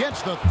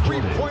 Gets the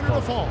three-pointer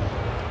to fall.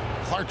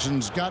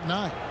 Clarkson's got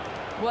 9.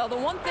 Well, the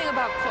one thing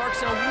about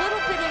Clarkson, a little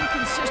bit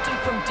inconsistent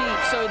from deep,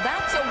 so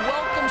that's a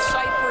welcome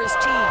sight for his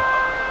team.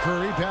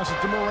 Curry passes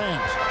to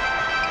Morant.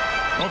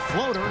 A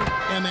floater,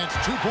 and that's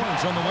 2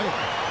 points on the way.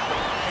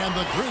 And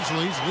the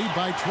Grizzlies lead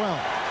by 12.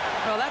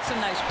 Well, that's a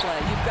nice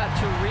play. You've got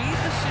to read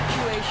the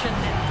situation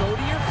and go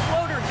to your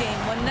floater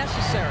game when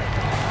necessary.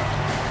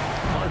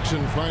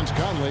 Clarkson finds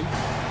Conley.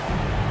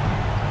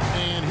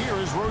 And here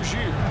is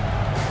Rozier.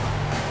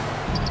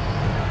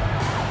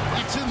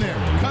 It's in there.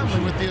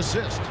 Conley with the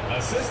assist.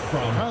 Assist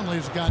from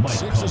Conley's got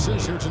 6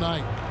 assists here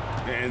tonight.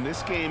 And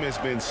this game has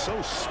been so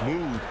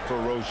smooth for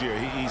Rozier.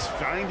 He's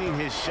finding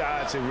his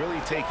shots and really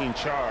taking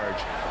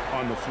charge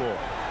on the floor.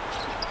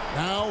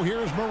 Now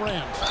here's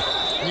Morant.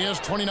 He has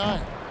 29.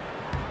 Wow,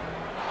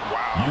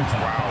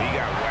 he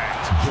got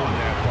whacked on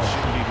that one.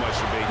 Shouldn't be much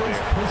debate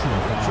there.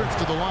 Trips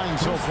to the line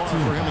so far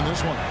for him in this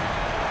one.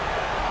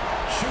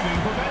 Shooting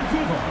for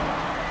Vancouver,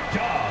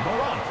 Ja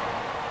Morant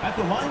at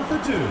the line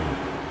for 2.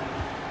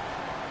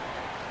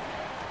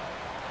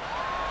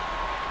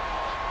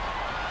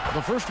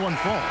 The first one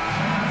falls.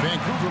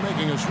 Vancouver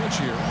making a switch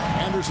here.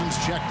 Anderson's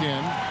checked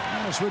in.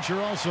 And a switch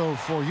here also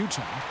for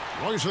Utah.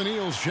 Royce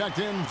O'Neal's checked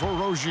in for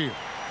Rozier.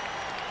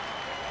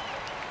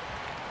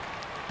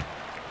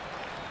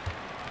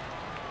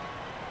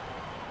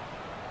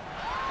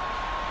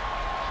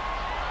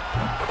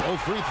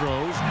 Both free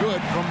throws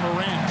good from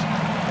Morant.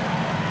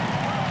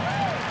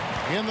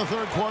 In the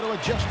third quarter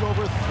with just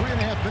over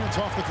 3.5 minutes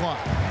off the clock.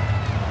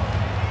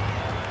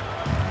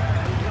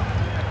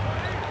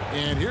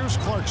 And here's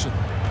Clarkson.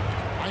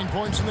 9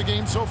 points in the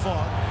game so far.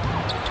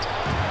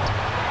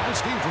 Nice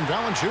D from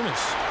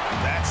Valanciunas.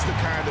 That's the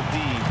kind of D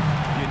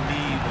you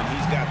need when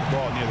he's got the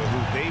ball near the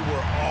hoop. They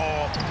were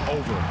all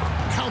over.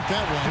 Count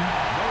that one.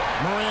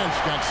 Morant's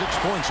got 6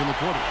 points in the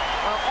quarter.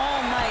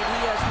 All night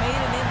he has made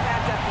an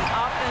impact at the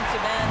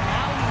offensive end.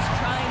 Now he's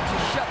trying to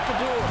shut the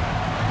door.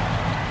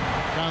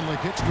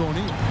 Conley kicks to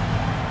O'Neal.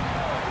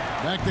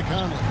 Back to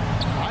Conley.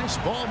 Nice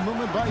ball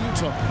movement by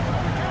Utah.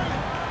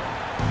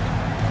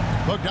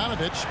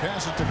 Bogdanovic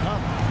passes to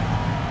Conley.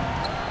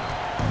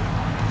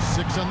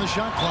 6 on the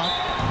shot clock.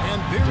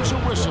 And there's a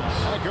whistle.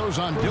 That goes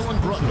on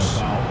Dylan Brooks.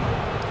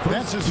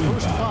 That's his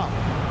first foul.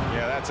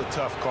 Yeah, that's a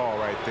tough call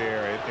right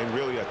there, and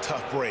really a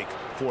tough break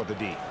for the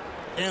D.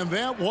 And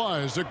that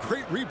was a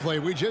great replay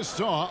we just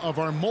saw of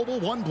our Mobile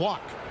One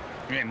block.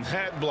 And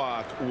that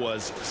block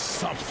was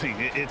something.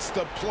 It's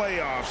the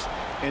playoffs,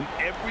 and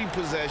every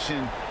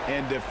possession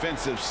and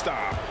defensive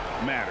stop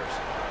matters.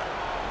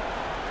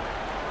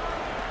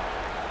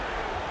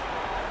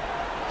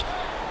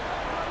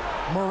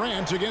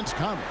 Morant against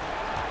Conley.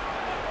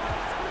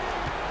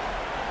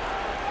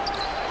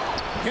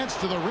 Gets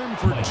to the rim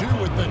for 2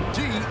 with the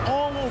D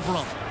all over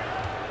him.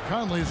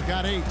 Conley's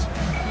got 8.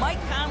 Mike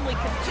Conley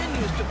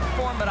continues to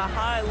perform at a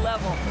high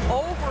level.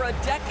 Over a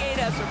decade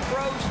as a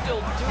pro,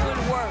 still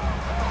doing work.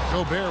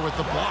 Gobert with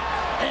the block.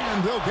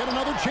 And they'll get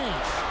another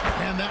chance.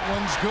 And that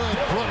one's good.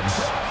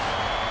 Brooks.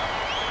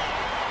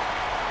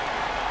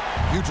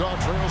 Utah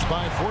trails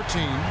by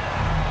 14.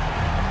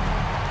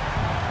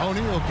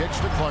 O'Neal kicks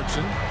to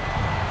Clarkson.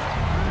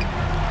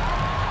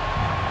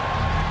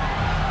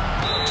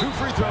 2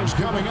 free throws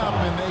coming up,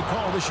 and they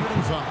call the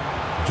shooting foul.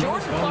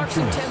 Jordan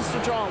Clarkson tends to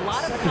draw a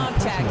lot of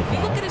contact. If you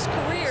look at his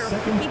career,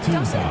 he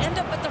doesn't end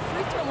up at the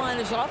free throw line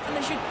as often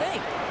as you'd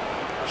think.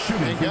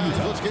 Hey guys,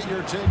 let's get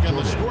your take on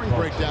the scoring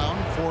breakdown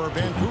for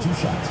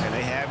Vancouver. And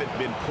they haven't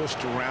been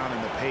pushed around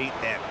in the paint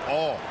at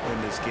all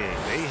in this game.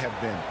 They have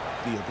been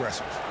the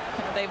aggressors.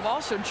 They've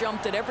also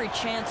jumped at every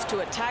chance to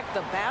attack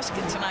the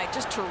basket tonight.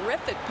 Just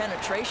terrific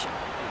penetration.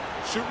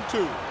 Shooting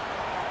 2.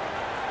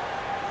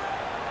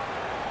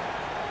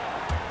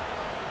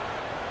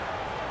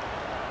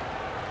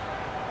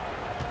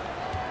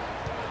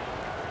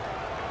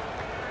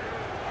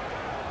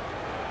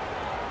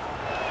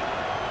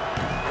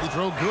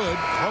 throw good.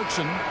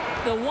 Clarkson.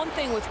 The one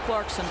thing with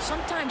Clarkson,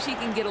 sometimes he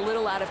can get a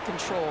little out of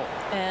control,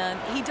 and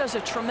he does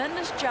a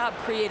tremendous job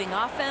creating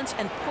offense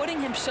and putting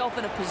himself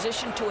in a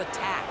position to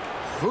attack.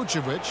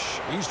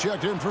 Vucevic, he's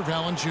checked in for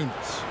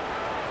Valanciunas.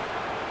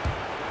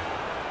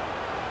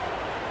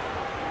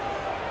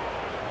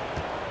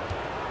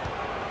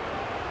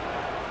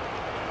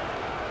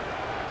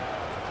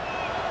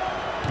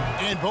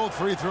 And both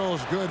free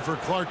throws good for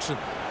Clarkson.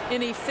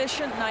 An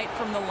efficient night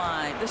from the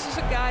line. This is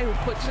a guy who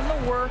puts in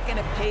the work and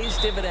it pays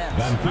dividends.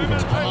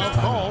 Timeout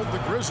called the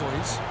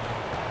Grizzlies.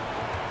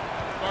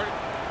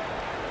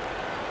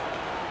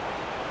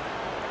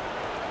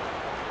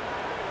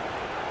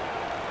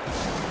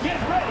 Get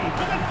ready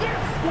for the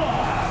dance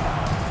squad.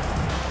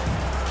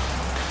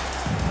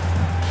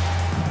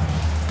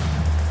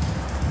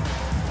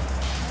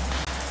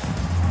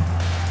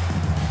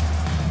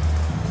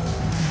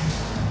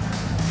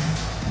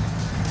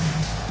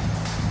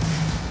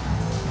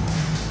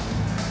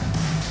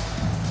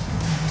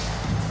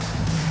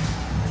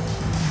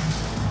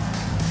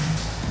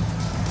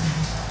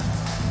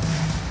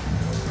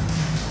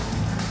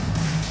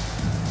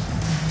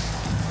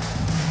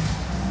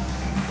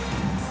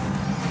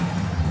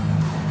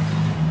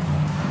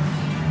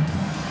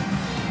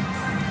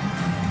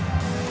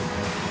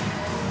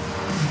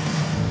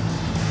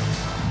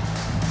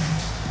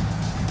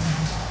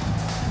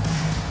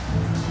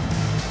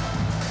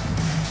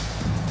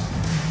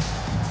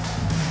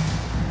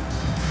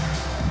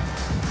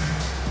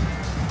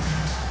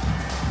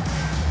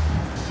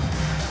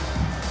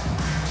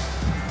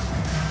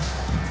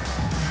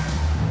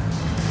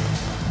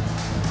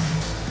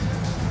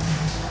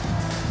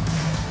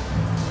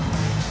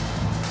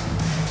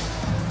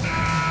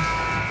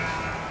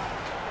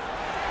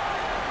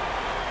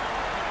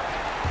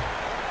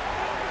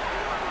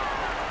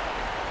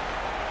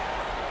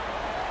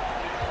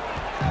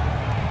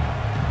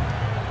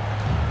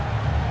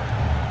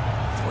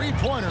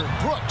 Three-pointer,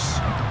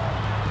 Brooks.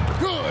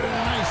 Good, and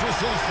a nice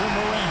assist from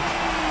Morant.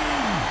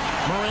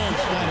 Morant's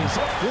got his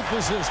 5th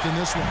assist in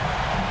this one.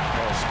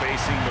 Oh,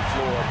 spacing the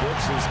floor.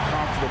 Brooks is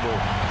comfortable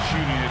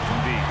shooting it from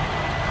deep.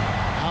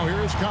 Now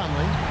here is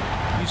Conley.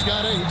 He's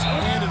got 8,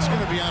 and it's going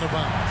to be out of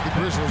bounds. The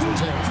Grizzlies will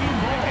take it.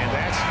 And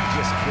that's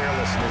just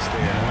carelessness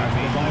there. I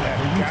mean, you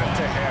have got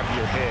to have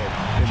your head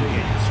in the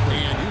game.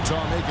 And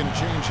Utah making a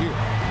change here.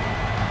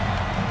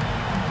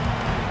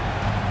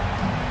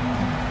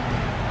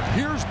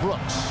 Here's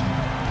Brooks.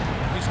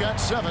 He's got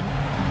 7.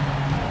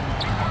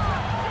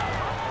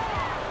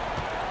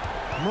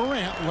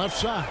 Morant left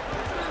side.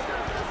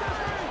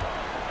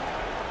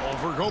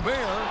 Over Gobert.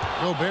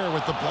 Gobert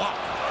with the block.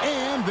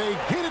 And they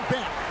get it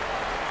back.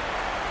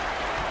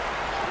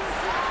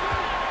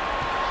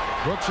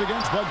 Brooks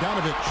against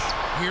Bogdanovich.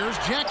 Here's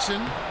Jackson.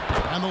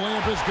 And the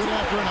layup is good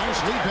after a nice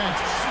lead pass.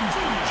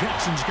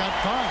 Jackson's got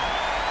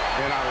 5.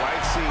 And I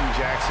like seeing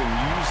Jackson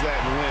use that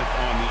length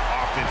on the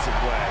offensive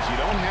glass. You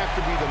don't have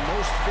to be the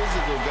most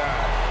physical guy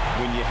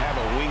when you have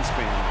a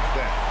wingspan like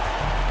that.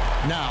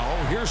 Now,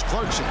 here's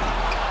Clarkson.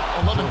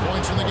 11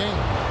 points in the game.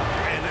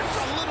 And there's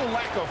a little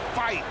lack of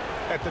fight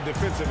at the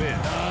defensive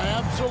end.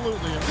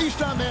 Absolutely. At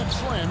least on that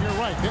slam, you're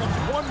right. That's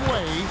one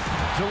way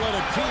to let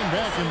a team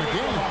back in the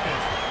game.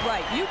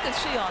 Right. You can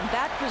see on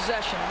that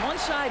possession, one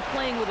side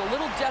playing with a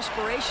little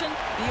desperation,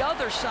 the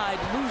other side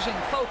losing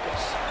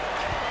focus.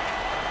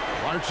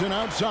 Clarkson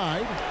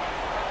outside.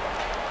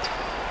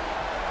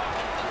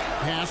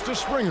 Pass to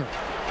Springer.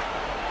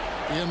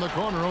 In the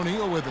corner,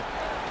 O'Neal with it.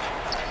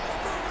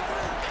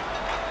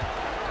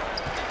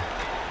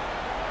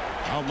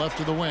 Out left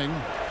to the wing.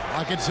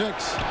 Rocket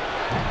 6.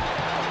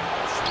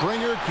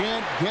 Springer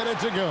can't get it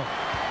to go.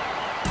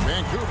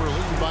 Vancouver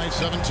leading by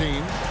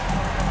 17.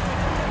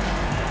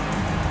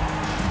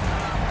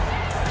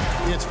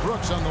 It's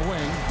Brooks on the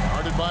wing,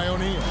 guarded by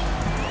O'Neal.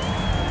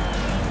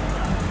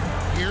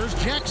 Here's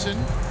Jackson.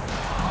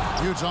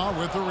 Utah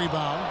with the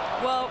rebound.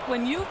 Well,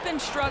 when you've been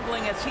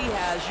struggling as he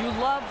has, you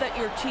love that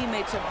your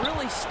teammates have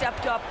really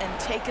stepped up and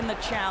taken the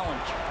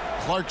challenge.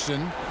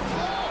 Clarkson.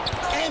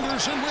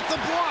 Anderson with the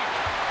block.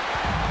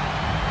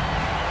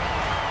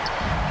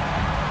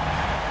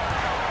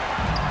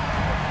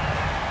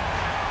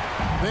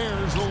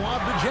 There's the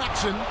lob to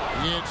Jackson.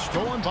 It's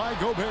stolen by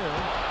Gobert.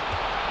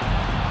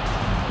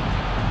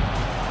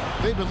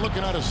 They've been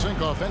looking out of sync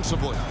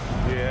offensively.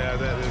 Yeah,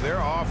 their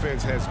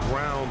offense has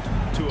ground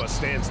to a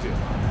standstill.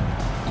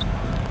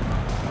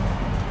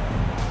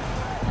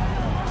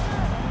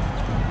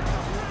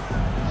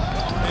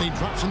 And he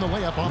drops in the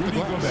layup off the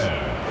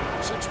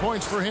glass. 6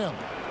 points for him.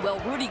 Well,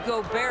 Rudy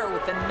Gobert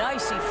with a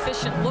nice,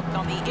 efficient look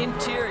on the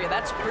interior.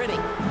 That's pretty.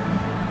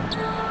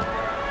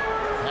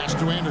 Pass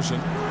to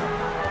Anderson.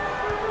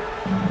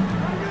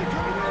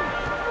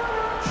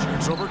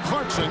 Shoots over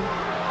Clarkson.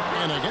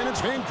 And again,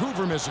 it's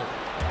Vancouver missing.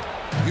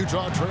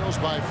 Utah trails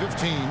by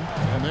 15.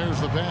 And there's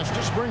the pass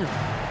to Springer.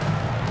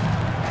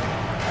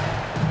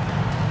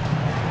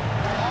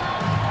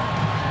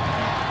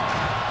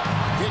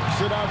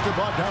 Kicks it out to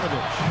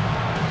Bogdanovich.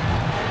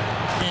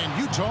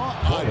 And Utah,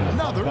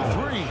 another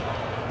 3.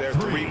 Their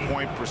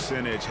three-point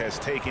percentage has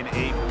taken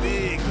a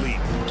big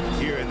leap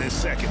here in this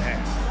second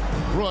half.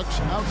 Brooks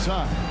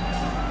outside.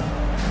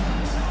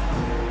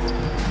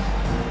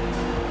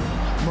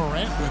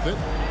 Morant with it.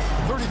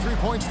 33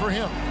 points for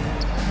him.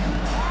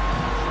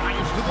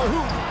 Drives to the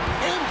hoop.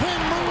 And then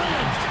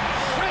Morant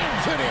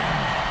slams it in.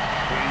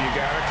 And you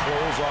got to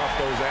close off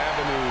those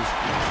avenues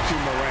to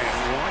Morant.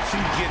 Once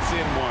he gets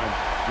in one,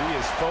 he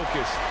is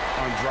focused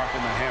on dropping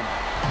the hammer.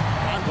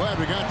 I'm glad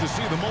we got to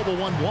see the mobile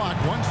one block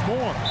once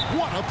more.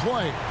 What a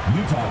play.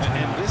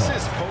 And this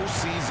is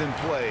postseason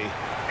play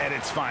at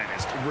its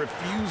finest,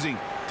 refusing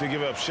to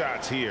give up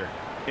shots here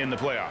in the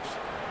playoffs.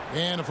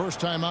 And a first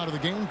time out of the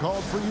game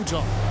called for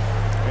Utah.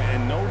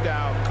 And no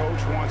doubt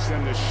Coach wants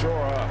them to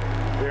shore up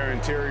their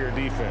interior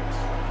defense.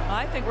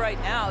 I think right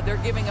now they're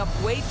giving up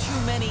way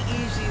too many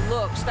easy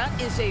looks.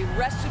 That is a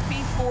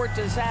recipe for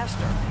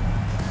disaster.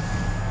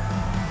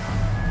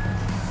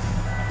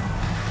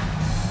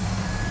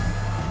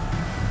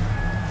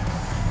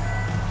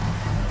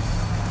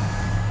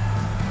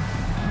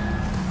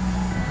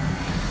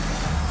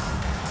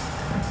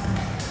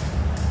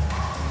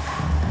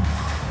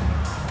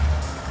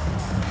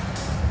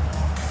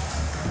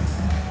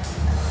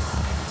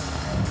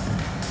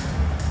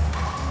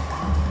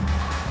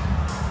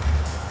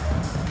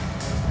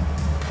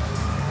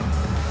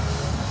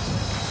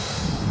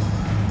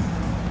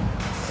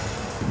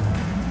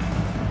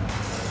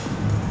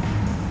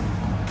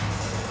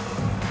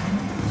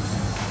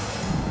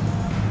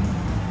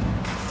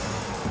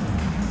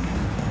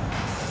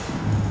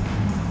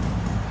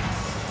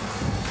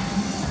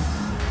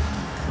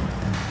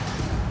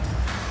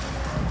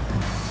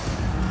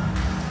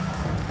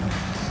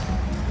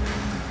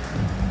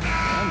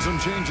 Some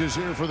changes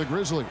here for the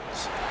Grizzlies.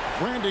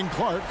 Brandon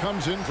Clark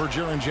comes in for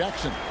Jaren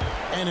Jackson.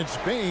 And it's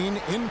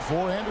Bain in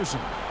for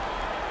Anderson.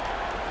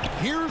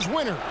 Here's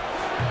Winner.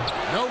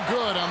 No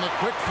good on the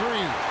quick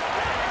three.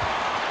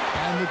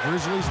 And the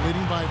Grizzlies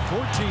leading by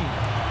 14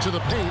 to the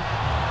paint.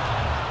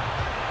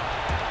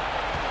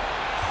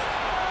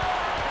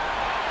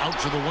 Out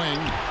to the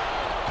wing.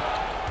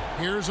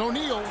 Here's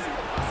O'Neal.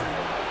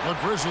 The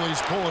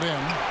Grizzlies pull it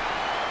in.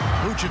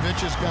 Vucevic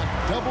has got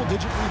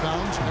double-digit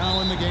rebounds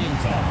now in the game.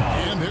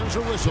 And there's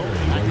a whistle.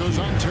 That goes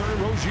on Terry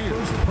Rozier.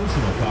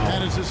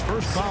 That is his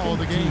first foul of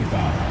the game.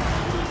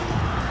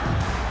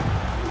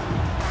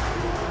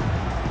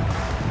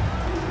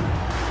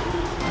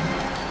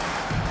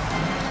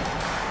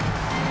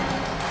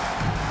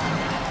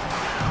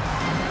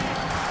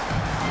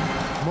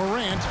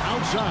 Morant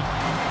outside.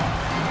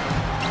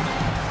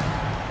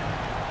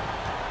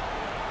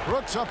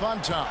 Brooks up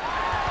on top.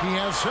 He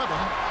has 7.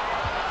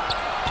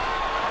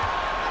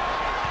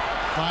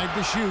 5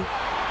 to shoot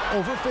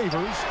over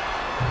Favors.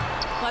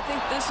 I think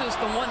this is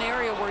the one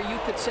area where you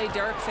could say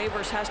Derek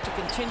Favors has to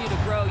continue to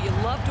grow. You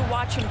love to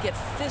watch him get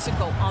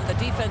physical on the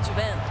defensive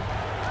end.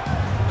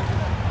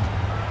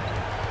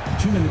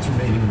 2 minutes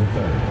remaining in the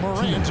third.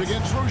 Morant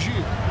against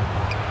Rozier.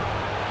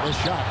 The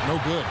shot, no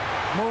good.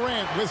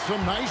 Morant with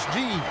some nice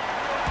D.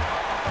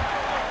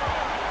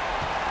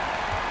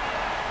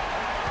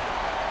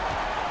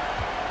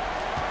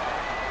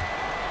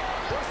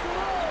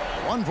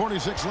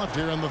 .146 left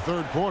here in the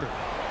third quarter.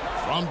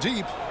 From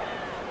deep.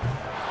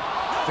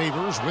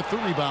 Favors with the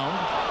rebound.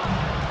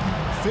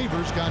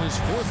 Favors got his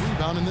 4th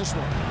rebound in this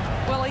one.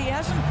 Well, he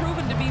hasn't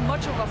proven to be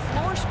much of a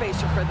floor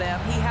spacer for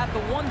them. He had the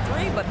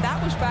 1-3, but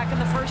that was back in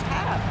the first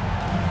half.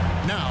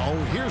 Now,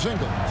 here's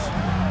Ingles.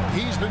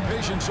 He's been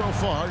patient so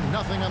far.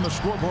 Nothing on the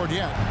scoreboard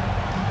yet.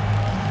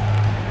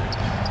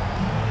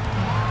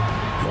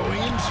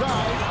 Going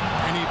inside,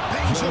 and he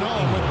bangs it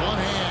home with one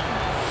hand.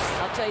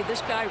 I'll tell you,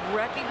 this guy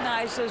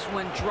recognizes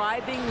when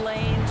driving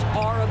lanes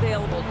are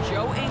available.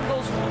 Joe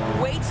Ingles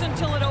waits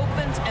until it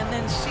opens and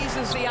then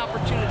seizes the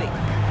opportunity.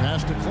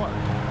 Pass to Clark.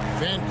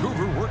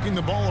 Vancouver working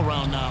the ball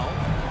around now.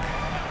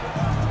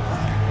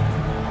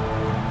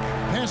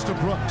 Pass to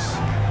Brooks.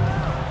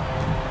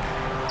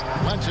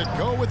 Lets it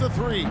go with the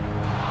 3.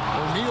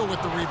 O'Neal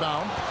with the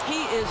rebound.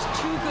 He is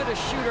too good a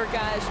shooter,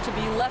 guys, to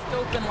be left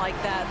open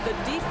like that. The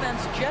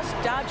defense just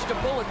dodged a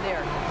bullet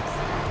there.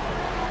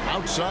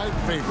 Outside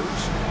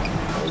Favors.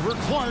 Over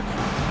Clark.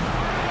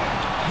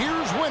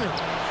 Here's Winner.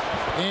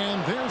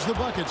 And there's the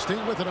bucket.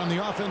 Stay with it on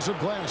the offensive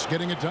glass,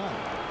 getting it done.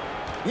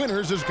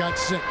 Winners has got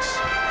 6.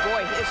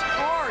 Boy, his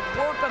hard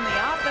work on the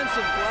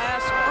offensive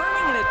glass,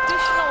 earning an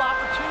additional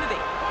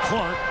opportunity.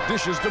 Clark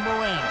dishes to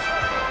Morant.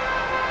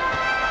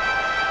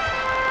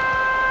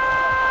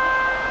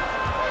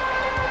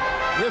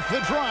 With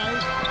the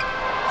drive.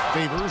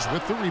 Favors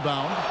with the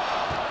rebound.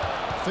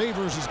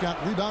 Favors has got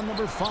rebound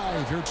number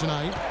 5 here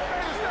tonight.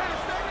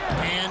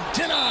 And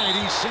denied.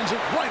 He sends it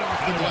right off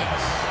the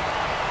glass.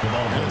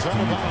 And it's out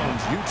of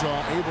bounds.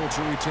 Utah able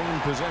to retain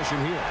possession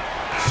here.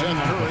 Seth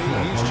Curry,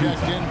 he's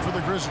checked in for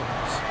the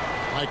Grizzlies.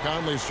 Mike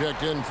Conley's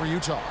checked in for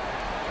Utah.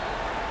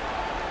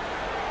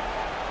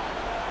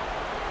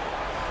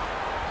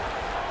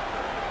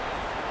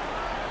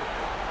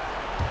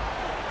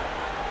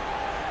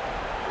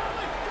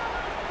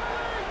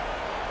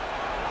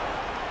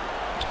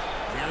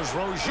 There's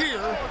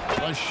Rozier.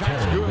 The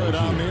shot's good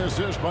on the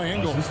assist by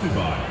Engel.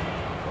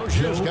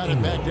 Rozier's got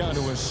it back down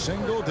to a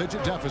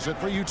single-digit deficit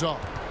for Utah.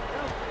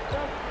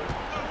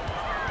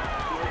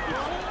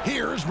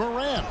 Here's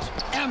Morant,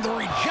 and the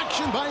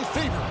rejection by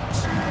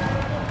Favors.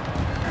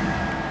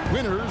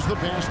 Winners the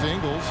pass to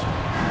Ingles.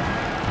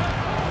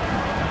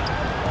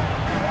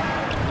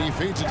 He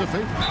feeds it to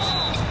Favors.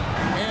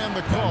 And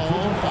the call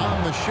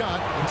on the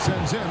shot and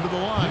sends him to the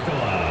line.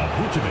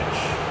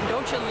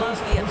 Don't you love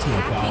the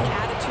attacking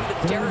attitude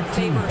of Derek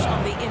Favors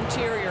on the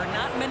interior?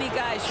 Not many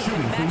guys who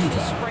can match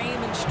his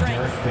frame and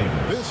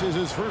strength. This is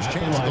his first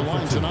chance at the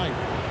line tonight.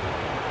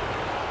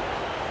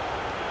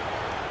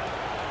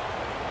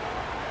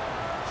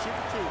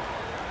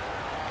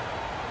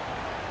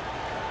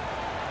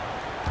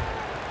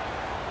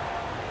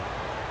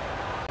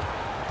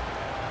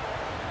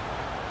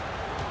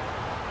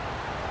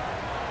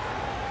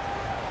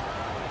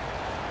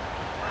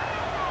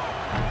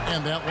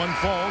 And that one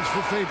falls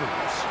for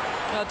Favors.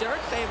 Now,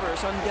 Derek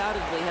Favors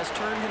undoubtedly has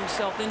turned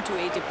himself into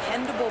a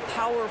dependable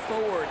power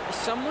forward,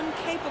 someone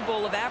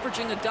capable of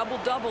averaging a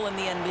double-double in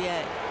the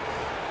NBA.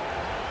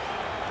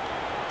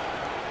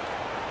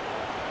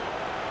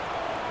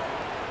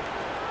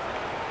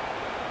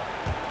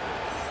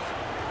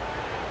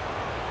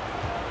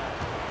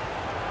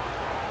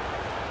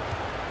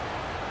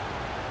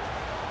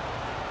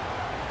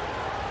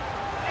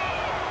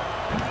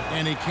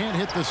 And he can't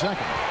hit the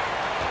second.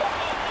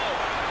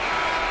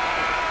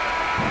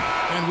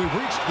 And we've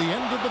reached the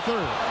end of the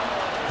third.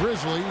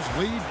 Grizzlies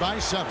lead by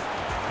 7.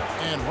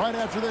 And right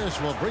after this,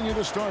 we'll bring you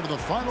the start of the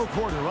final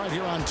quarter right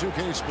here on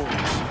 2K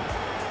Sports.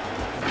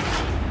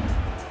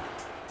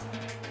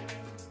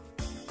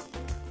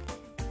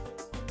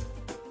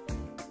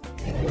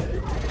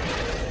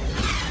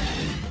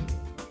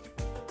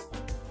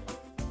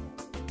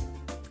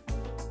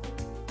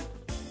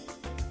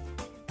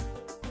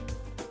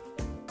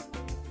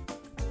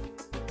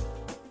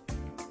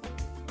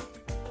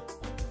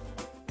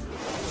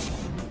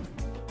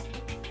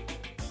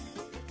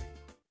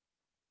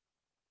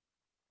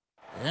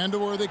 And a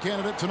worthy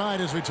candidate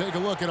tonight as we take a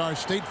look at our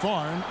State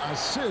Farm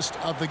assist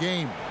of the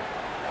game.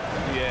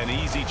 Yeah, an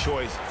easy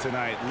choice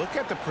tonight. Look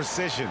at the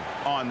precision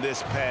on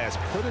this pass.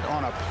 Put it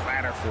on a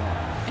platter for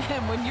him.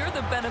 And when you're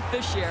the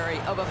beneficiary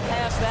of a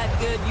pass that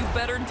good, you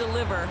better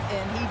deliver.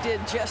 And he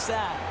did just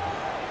that.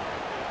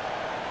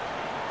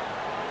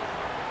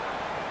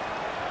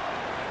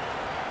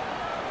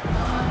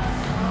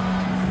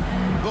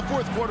 The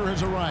fourth quarter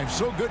has arrived.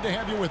 So good to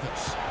have you with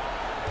us.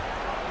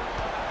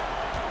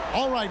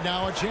 All right,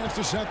 now a chance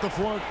to set the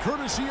floor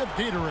courtesy of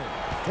Gatorade.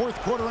 Fourth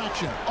quarter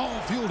action, all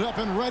fueled up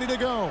and ready to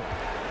go.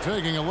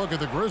 Taking a look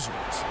at the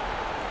Grizzlies.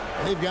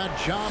 They've got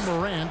John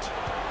Morant.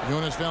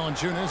 Jonas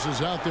Valanciunas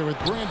is out there with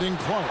Brandon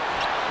Clark.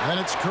 Then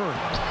it's Curry.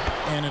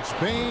 And it's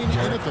Bane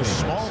in at the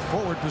small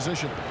forward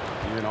position.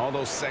 Even all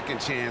those second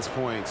chance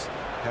points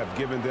have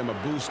given them a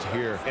boost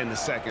here in the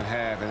second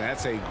half. And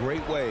that's a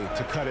great way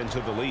to cut into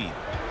the lead.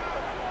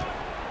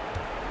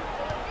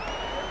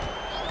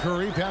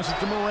 Curry passes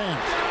to Morant.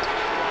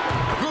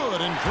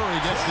 Good, and Curry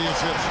gets the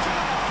assist.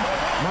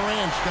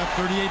 Morant's got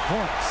 38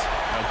 points.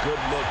 A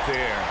good look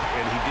there,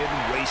 and he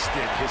didn't waste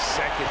it. His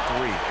second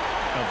three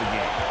of the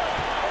game.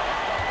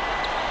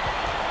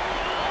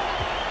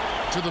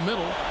 To the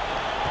middle.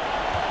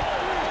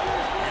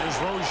 Here's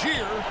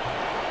Rozier.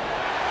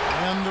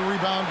 And the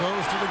rebound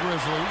goes to the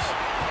Grizzlies.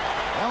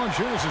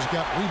 Valanciunas has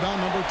got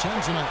rebound number 10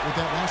 tonight with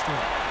that last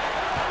one.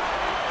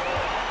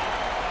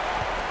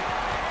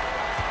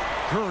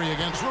 Curry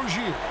against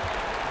Rozier.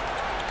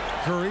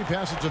 Curry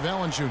passes to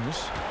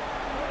Valanciunas.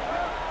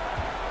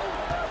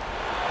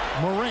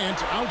 Morant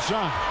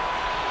outside.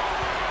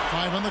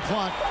 5 on the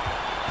clock.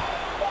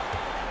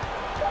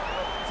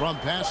 From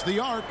past the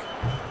arc.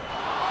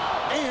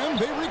 And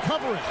they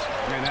recover it.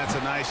 And that's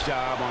a nice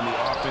job on the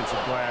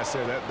offensive glass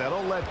there.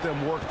 That'll let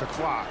them work the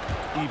clock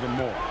even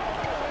more.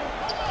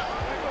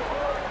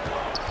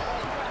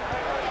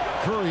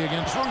 Curry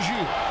against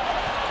Rozier.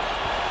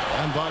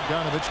 And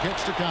Bogdanovich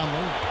kicks to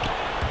Conley.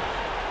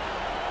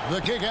 The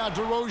kick out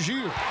to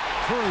Rozier.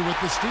 Curry with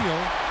the steal.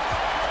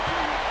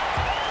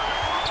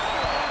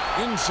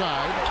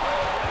 Inside.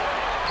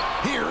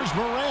 Here's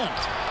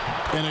Morant.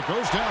 And it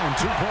goes down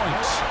 2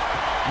 points.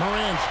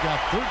 Morant's got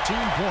 13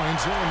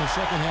 points here in the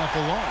second half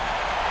alone.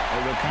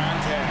 And the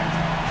contact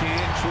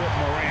can't trip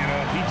Morant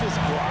up. He just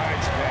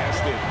glides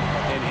past it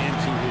and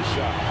into his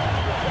shot.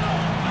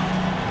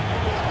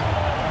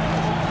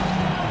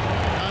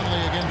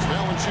 Conley against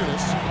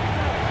Valanciunas.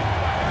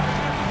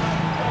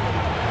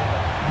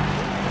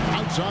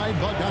 Outside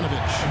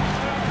Bogdanovich.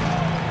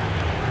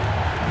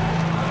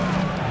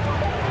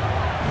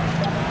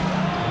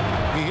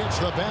 He hits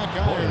the back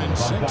iron and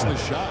sinks the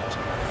shot.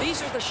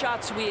 These are the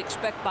shots we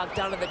expect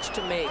Bogdanovich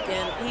to make,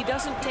 and he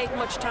doesn't take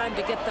much time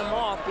to get them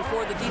off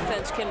before the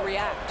defense can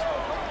react.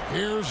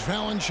 Here's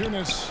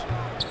Valanciunas.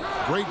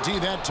 Great D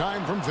that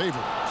time from Favors.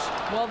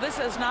 Well, this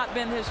has not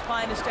been his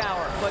finest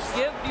hour, but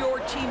give your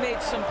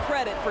teammates some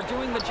credit for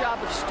doing the job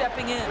of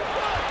stepping in.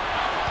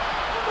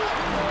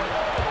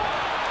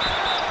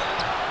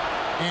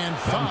 And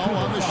foul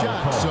on the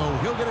shot, so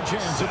he'll get a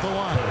chance at the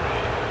line.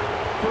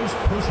 First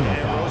personal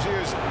foul.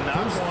 Rozier's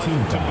not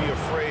one to be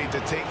afraid to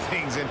take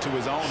things into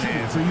his own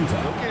hands. He'll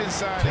get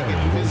inside and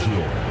get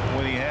physical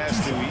when he has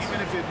to,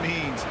 even if it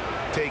means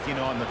taking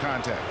on the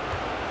contact.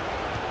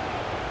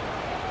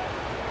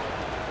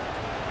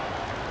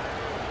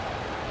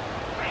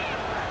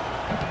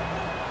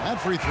 That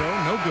free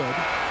throw, no good.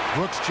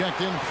 Brooks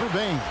checked in for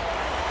Bain.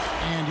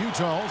 And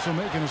Utah also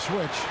making a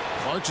switch.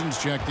 Clarkson's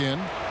checked in.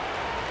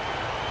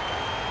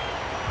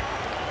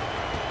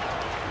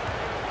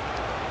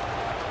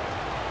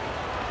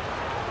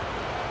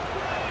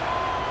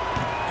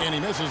 And he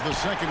misses the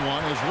second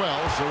one as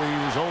well, so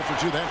he's 0 for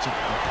 2 that time.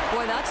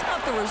 Boy, that's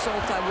not the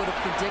result I would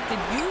have predicted.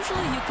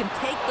 Usually you can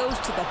take those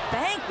to the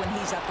bank when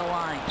he's at the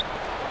line.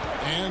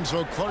 And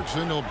so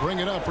Clarkson will bring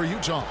it up for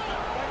Utah.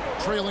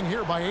 Trailing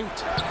here by 8.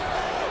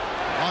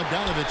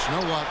 Bogdanovich,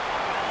 no luck.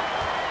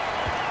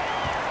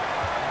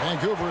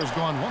 Vancouver has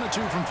gone 1 of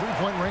 2 from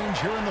three-point range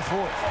here in the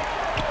fourth.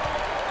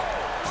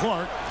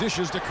 Clark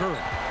dishes to Curry.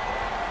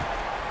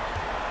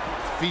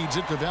 Feeds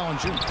it to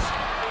Valanciunas.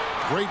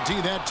 Great D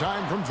that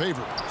time from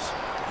Favors.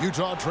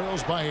 Utah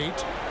trails by 8.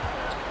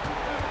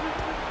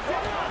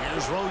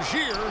 Here's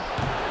Rozier.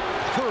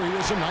 Curry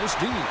is a nice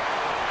D.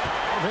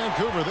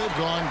 Vancouver, they've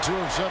gone 2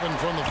 of 7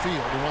 from the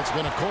field in what's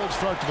been a cold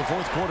start to the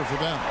fourth quarter for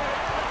them.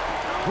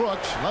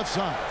 Brooks, left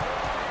side.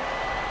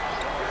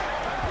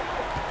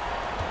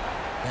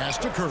 Pass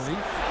to Curry.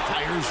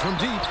 Fires from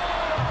deep.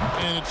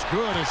 And it's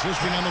good.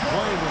 Assisting on the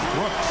play with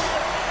Brooks.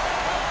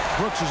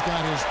 Brooks has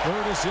got his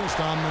 3rd assist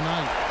on the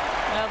night.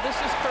 Now, this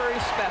is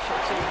Curry's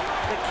specialty.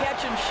 The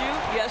catch and shoot,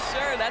 yes,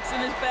 sir, that's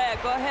in his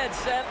bag. Go ahead,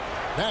 Seth.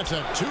 That's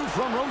a 2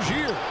 from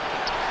Rozier.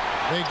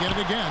 They get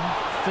it again.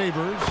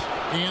 Favors.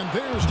 And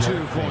there's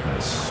 2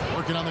 points.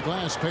 Working on the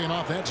glass, paying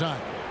off that time.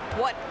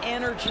 What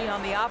energy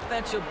on the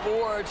offensive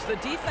boards. The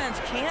defense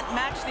can't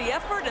match the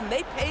effort, and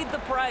they paid the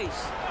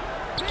price.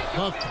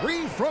 A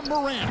 3 from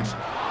Morant.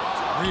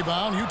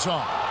 Rebound,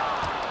 Utah.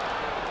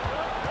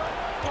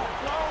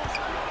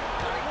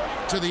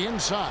 To the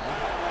inside.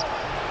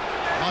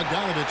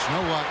 Bogdanovich,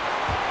 no luck.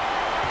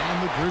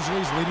 And the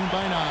Grizzlies leading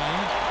by 9.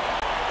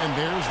 And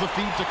there's the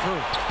feed to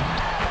Curry.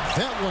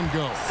 That one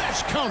goes.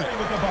 That's counted.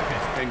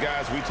 And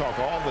guys, we talk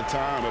all the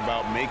time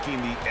about making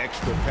the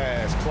extra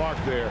pass. Clark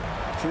there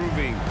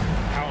proving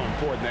how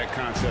important that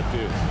concept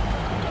is.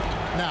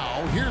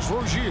 Now, here's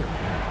Rozier.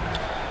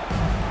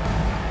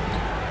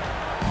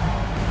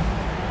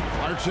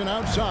 Clarkson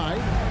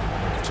outside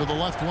to the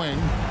left wing.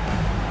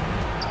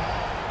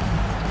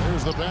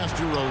 There's the pass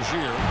to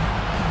Rozier.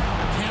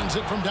 Hands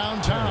it from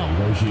downtown.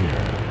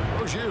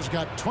 Rozier's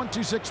got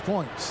 26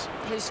 points.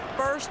 His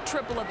first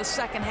triple of the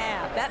second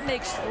half. That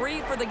makes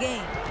 3 for the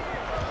game.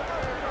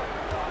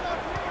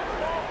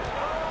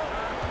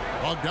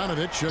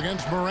 Bogdanovich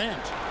against Morant.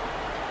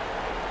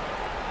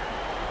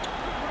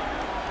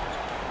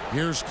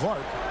 Here's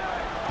Clark.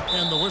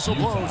 And the whistle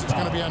blows. It's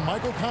going to be on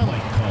Michael Conley.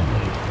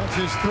 That's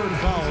his 3rd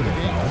foul of the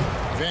game.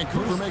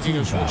 Vancouver making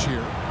a switch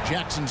here.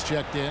 Jackson's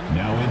checked in.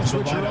 Now in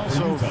switcher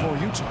also for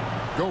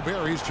Utah.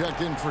 Gobert, he's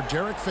checked in for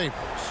Derek Favors.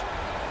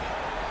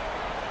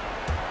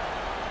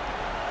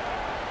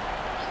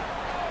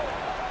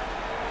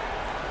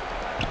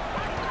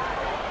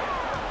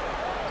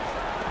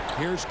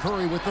 Here's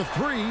Curry with the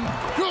 3.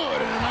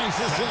 Good, and a nice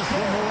assist from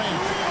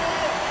Morant.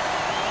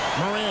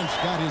 Morant's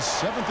got his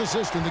 7th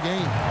assist in the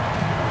game.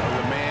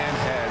 The man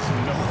has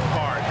no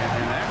heart,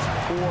 and that's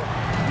poor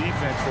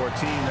defense for a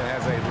team that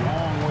has a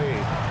long way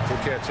to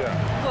catch up.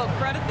 Well,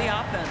 credit the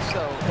offense,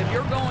 though. If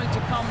you're going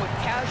to come with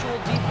casual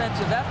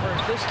defensive effort,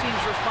 this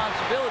team's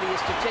responsibility is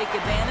to take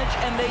advantage,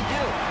 and they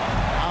do.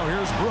 Now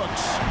here's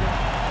Brooks,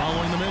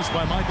 following the miss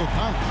by Michael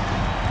Conley.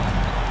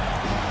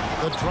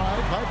 The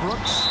drive by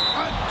Brooks,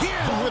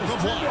 again with the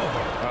block.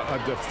 A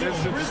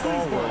defensive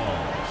stalwart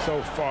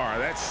so far.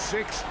 That's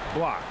 6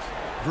 blocks.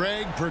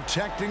 Greg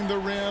protecting the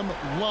rim.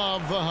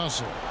 Love the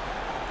hustle.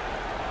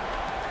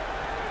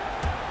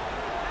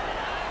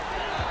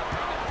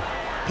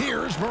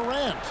 Here's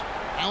Morant.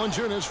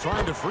 Valanciunas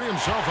trying to free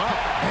himself up.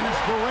 And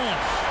it's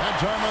Morant. That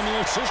time on the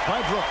assist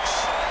by Brooks.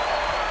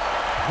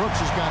 Brooks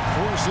has got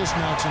 4 assists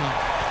now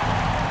tonight.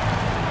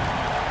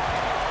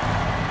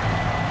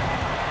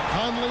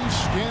 Conley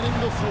scanning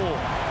the floor.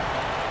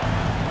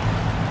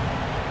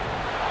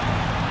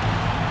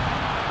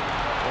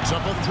 It's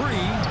up a 3.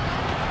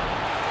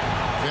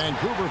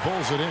 Vancouver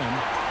pulls it in.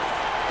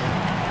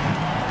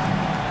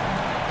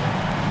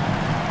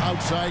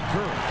 Outside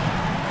Curry.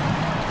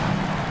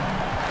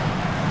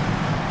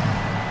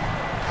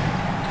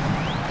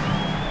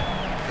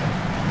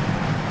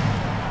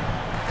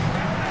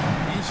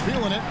 He's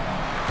feeling it.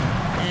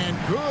 And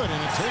good.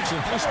 And it takes a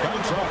nice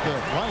bounce off the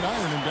right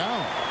iron and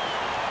down.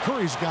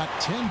 Curry's got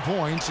 10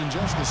 points in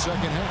just the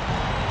second half.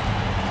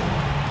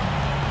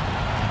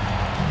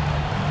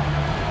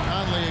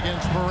 Conley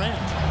against Morant.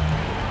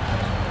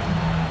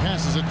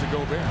 Passes it to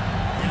Gobert.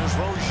 Here's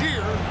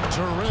Rozier.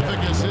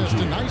 Terrific assist.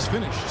 A nice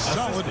finish.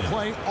 Solid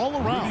play all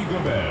around.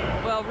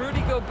 Well,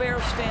 Rudy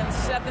Gobert stands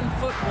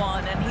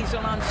 7'1", and he's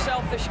an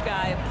unselfish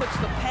guy. Puts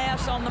the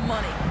pass on the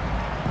money.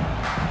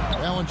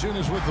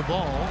 Valanciunas with the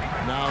ball.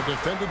 Now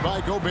defended by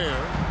Gobert.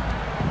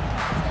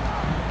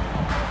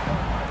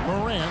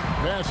 Morant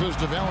passes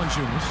to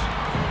Valanciunas.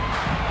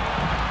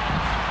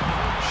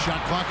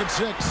 Shot clock at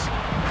 6.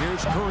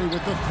 Here's Curry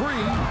with the 3.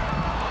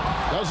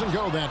 Doesn't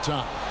go that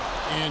time.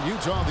 And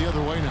Utah the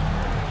other way now.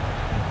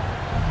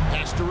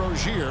 Pass to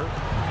Rozier.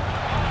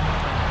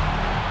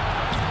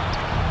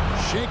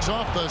 Shakes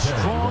off the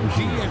strong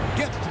D and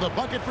gets to the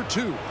bucket for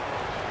 2.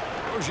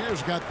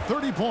 Rozier's got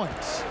 30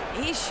 points.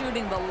 He's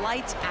shooting the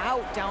lights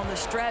out down the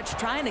stretch,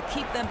 trying to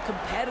keep them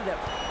competitive.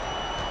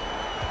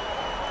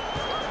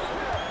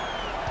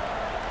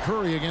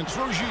 Curry against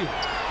Rozier.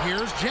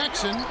 Here's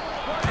Jackson.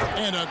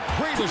 And a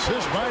great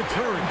assist by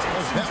Curry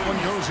as that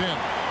one goes in.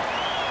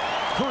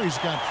 Curry's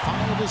got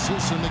 5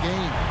 assists in the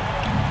game.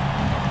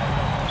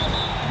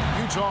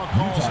 Utah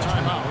calls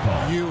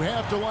timeout. You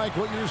have to like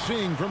what you're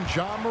seeing from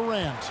Ja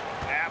Morant.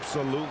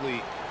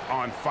 Absolutely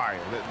on fire.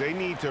 They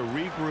need to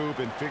regroup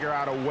and figure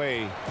out a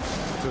way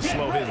to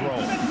slow his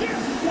roll.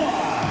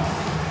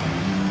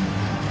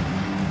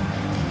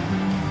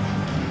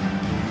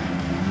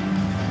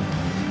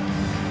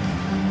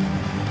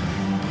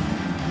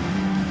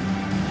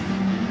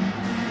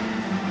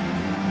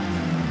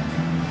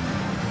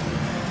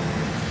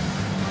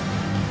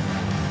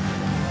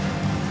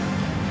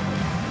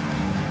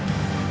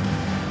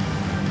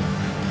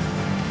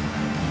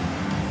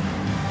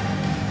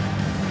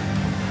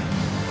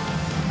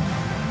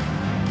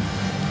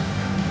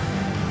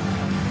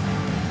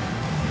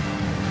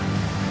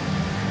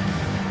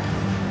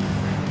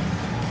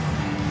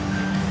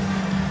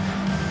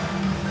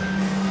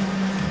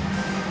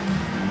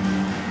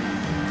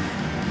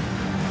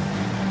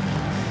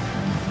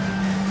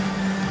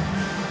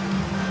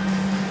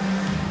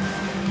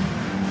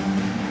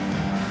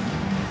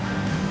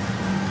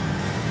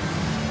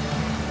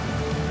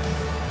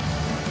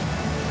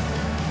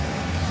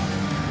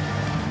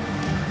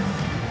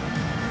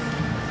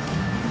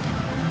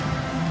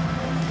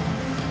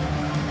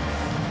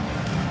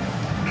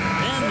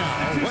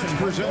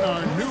 Present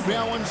our New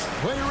Balance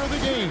Player of the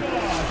Game,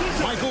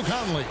 Michael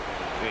Conley.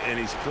 And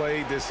he's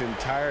played this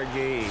entire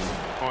game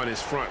on his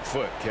front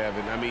foot,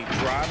 Kevin. I mean,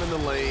 driving the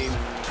lane,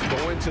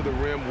 going to the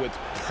rim with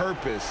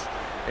purpose,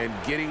 and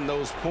getting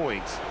those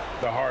points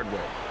the hard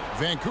way.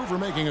 Vancouver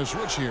making a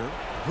switch here.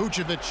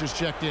 Vucevic has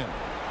checked in.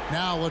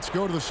 Now let's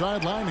go to the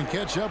sideline and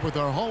catch up with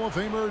our Hall of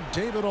Famer,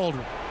 David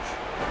Aldridge.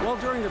 Well,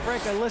 during the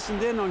break, I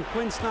listened in on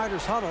Quinn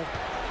Snyder's huddle.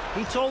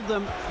 He told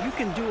them, you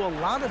can do a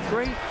lot of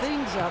great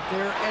things out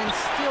there and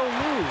still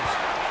lose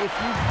if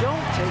you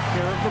don't take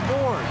care of the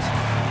boards.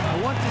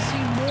 I want to see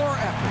more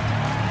effort,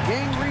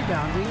 gang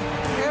rebounding,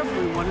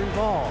 everyone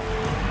involved.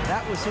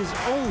 That was his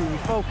only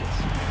focus.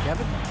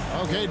 Kevin?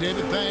 Okay,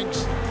 David,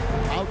 thanks.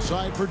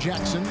 Outside for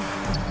Jackson.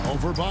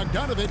 Over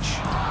Bogdanovich.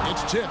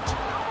 It's tipped.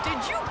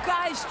 Did you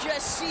guys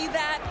just see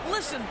that?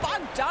 Listen,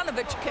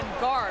 Bogdanovich can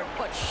guard,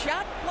 but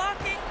shot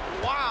blocking?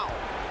 Wow.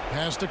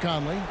 Pass to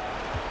Conley.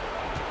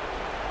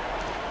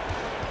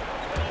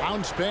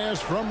 Bounce pass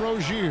from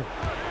Rozier.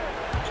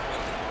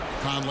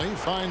 Conley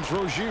finds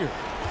Rozier.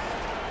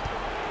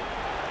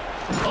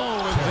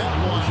 Oh, and that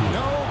one,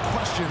 no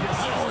question,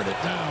 powered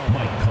it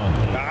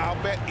down. Now,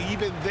 I'll bet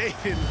even they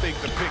didn't think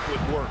the pick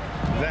would work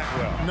that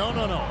well. No.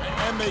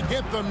 And they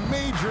get the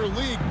major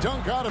league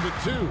dunk out of it,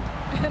 too.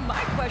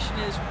 My question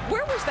is,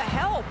 where was the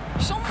help?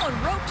 Someone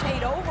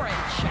rotate over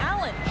and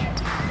challenge.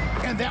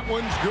 And that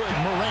one's good,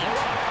 Morant.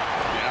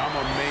 Yeah, I'm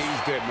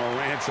amazed at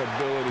Morant's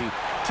ability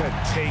to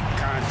take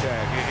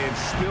contact and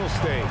still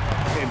stay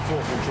in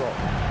full control.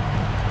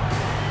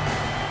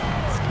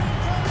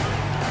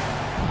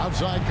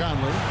 Outside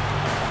Conley.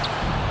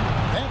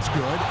 That's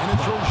good, and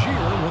it's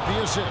Rozier with the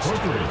assist.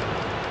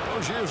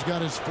 Rozier's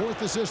got his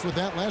 4th assist with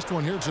that last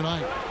one here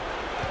tonight.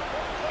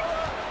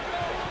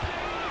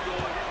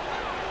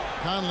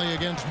 Conley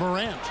against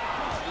Morant.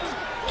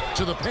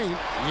 To the paint.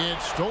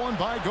 It's stolen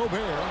by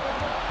Gobert.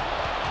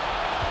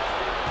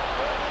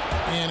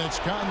 And it's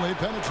Conley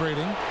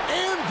penetrating.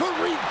 And the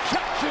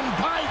rejection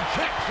by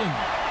Jackson.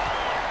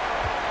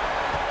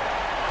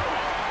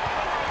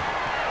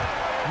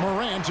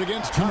 Morant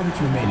against 2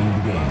 minutes remaining in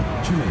the game.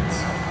 2 minutes.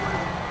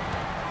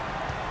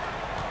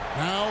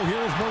 Now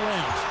here's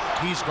Morant.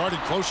 He's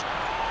guarded closer.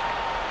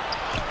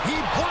 He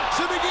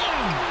blocks it again.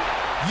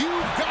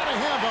 You've got to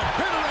have a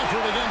better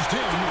effort against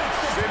him.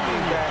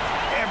 Sending back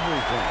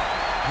everything.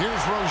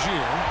 Here's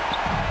Rozier.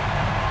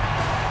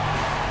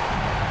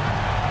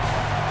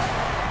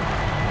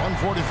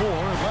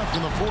 1:44 left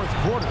in the 4th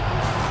quarter.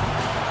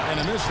 And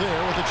a miss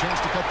there with a chance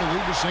to cut the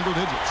lead to single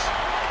digits.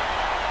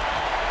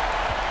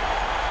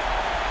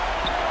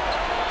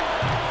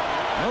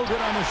 No good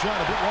on the shot,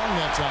 a bit long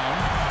that time.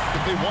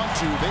 If they want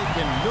to, they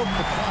can milk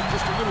the clock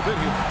just a little bit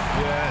here.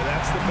 Yeah,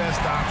 that's the best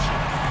option.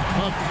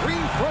 A 3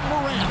 from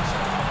Morant.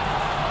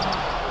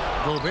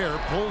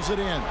 Gobert pulls it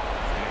in.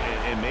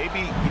 And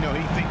maybe, you know,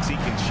 he thinks he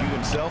can shoot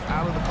himself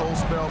out of the cold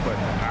spell, but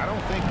I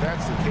don't think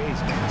that's the case.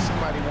 Maybe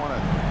somebody want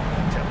to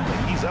tell him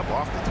that he's up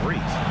off the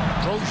threes.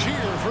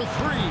 Rozier for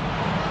three.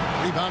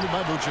 Rebounded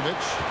by Vucevic.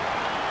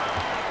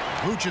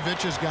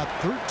 Vucevic has got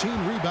 13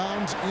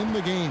 rebounds in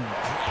the game.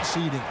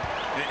 Seeding.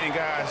 And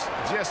guys,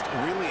 just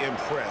really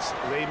impressed.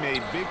 They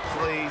made big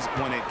plays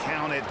when it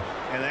counted,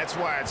 and that's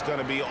why it's going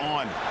to be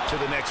on to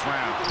the next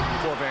round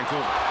for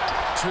Vancouver.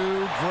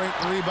 Two great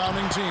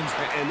rebounding teams.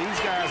 And these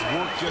guys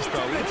worked just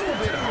a little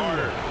bit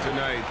harder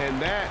tonight,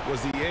 and that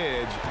was the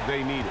edge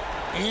they needed.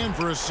 And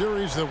for a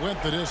series that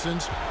went the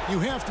distance, you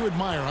have to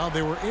admire how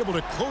they were able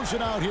to close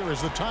it out here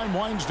as the time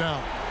winds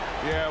down.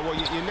 Yeah, well,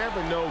 you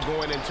never know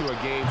going into a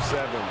Game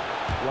 7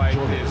 like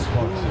this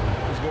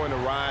who's going to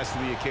rise to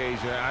the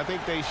occasion. I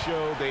think they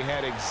showed they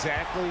had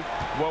exactly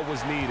what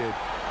was needed,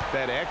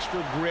 that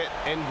extra grit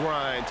and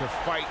grind to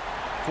fight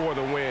for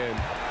the win,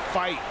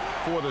 fight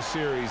for the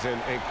series,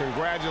 and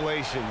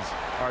congratulations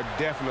are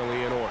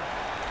definitely in order.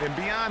 And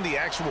beyond the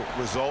actual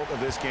result of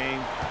this game,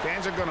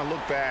 fans are going to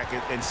look back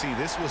and see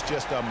this was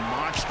just a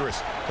monstrous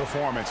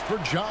performance for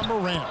Ja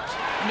Morant.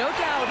 No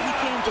doubt he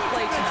came to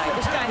play tonight.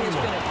 This guy has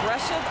been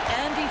aggressive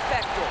and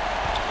effective.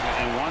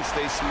 And once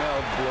they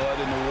smelled blood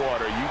in the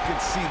water, you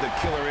could see the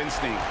killer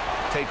instinct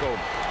take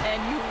over. And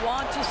you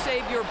want to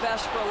save your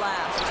best for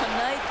last.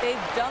 Tonight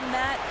they've done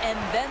that and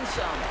then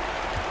some.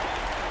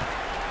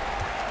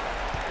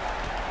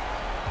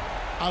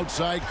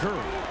 Outside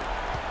Curry.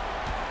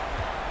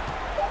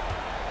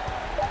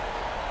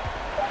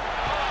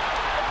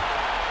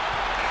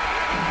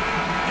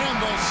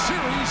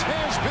 Series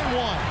has been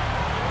won.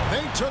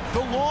 They took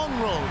the long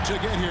road to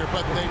get here,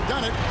 but they've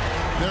done it.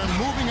 They're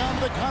moving on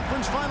to the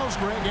conference finals,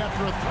 Greg,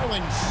 after a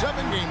thrilling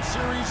 7-game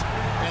series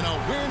and a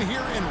win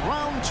here in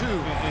round 2.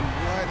 And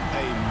what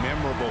a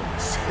memorable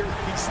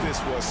series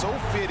this was. So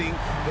fitting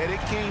that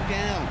it came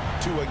down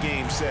to a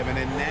Game 7,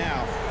 and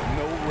now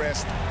no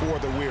rest for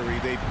the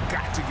weary. They've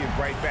got to get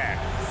right back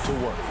to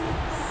work.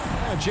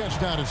 Jets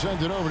now to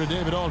send it over to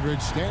David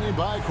Aldridge, standing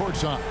by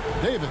courtside.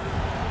 David.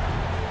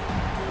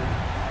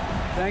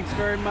 Thanks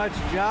very much,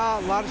 Ja.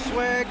 A lot of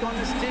swag on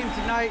this team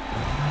tonight.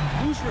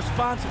 Who's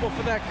responsible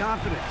for that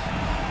confidence?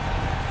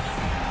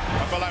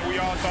 I feel like we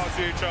all talk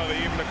to each other,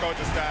 even the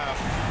coaching staff.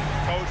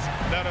 Coach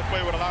let us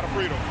play with a lot of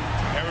freedom.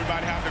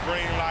 Everybody has the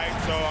green light,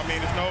 so I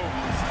mean, there's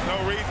no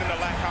reason to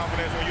lack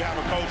confidence when you have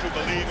a coach who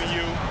believes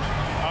in you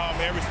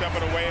every step of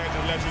the way and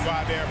just let you go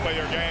out there and play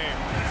your game.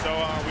 So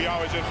we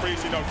always just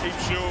preach, keep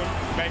shooting,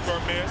 make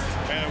or miss,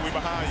 and we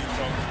behind you.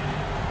 So.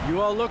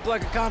 You all look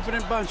like a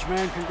confident bunch,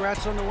 man.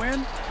 Congrats on the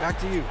win. Back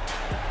to you.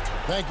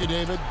 Thank you,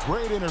 David.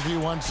 Great interview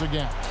once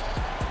again.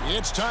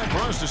 It's time for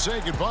us to say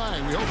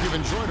goodbye. We hope you've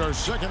enjoyed our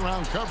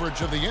second-round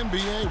coverage of the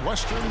NBA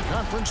Western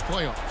Conference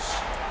Playoffs.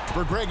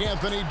 For Greg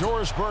Anthony,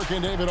 Doris Burke,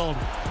 and David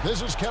Aldridge,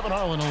 this is Kevin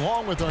Harlan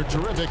along with our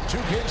terrific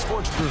 2K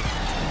Sports crew,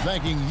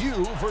 thanking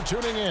you for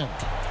tuning in.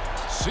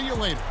 See you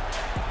later.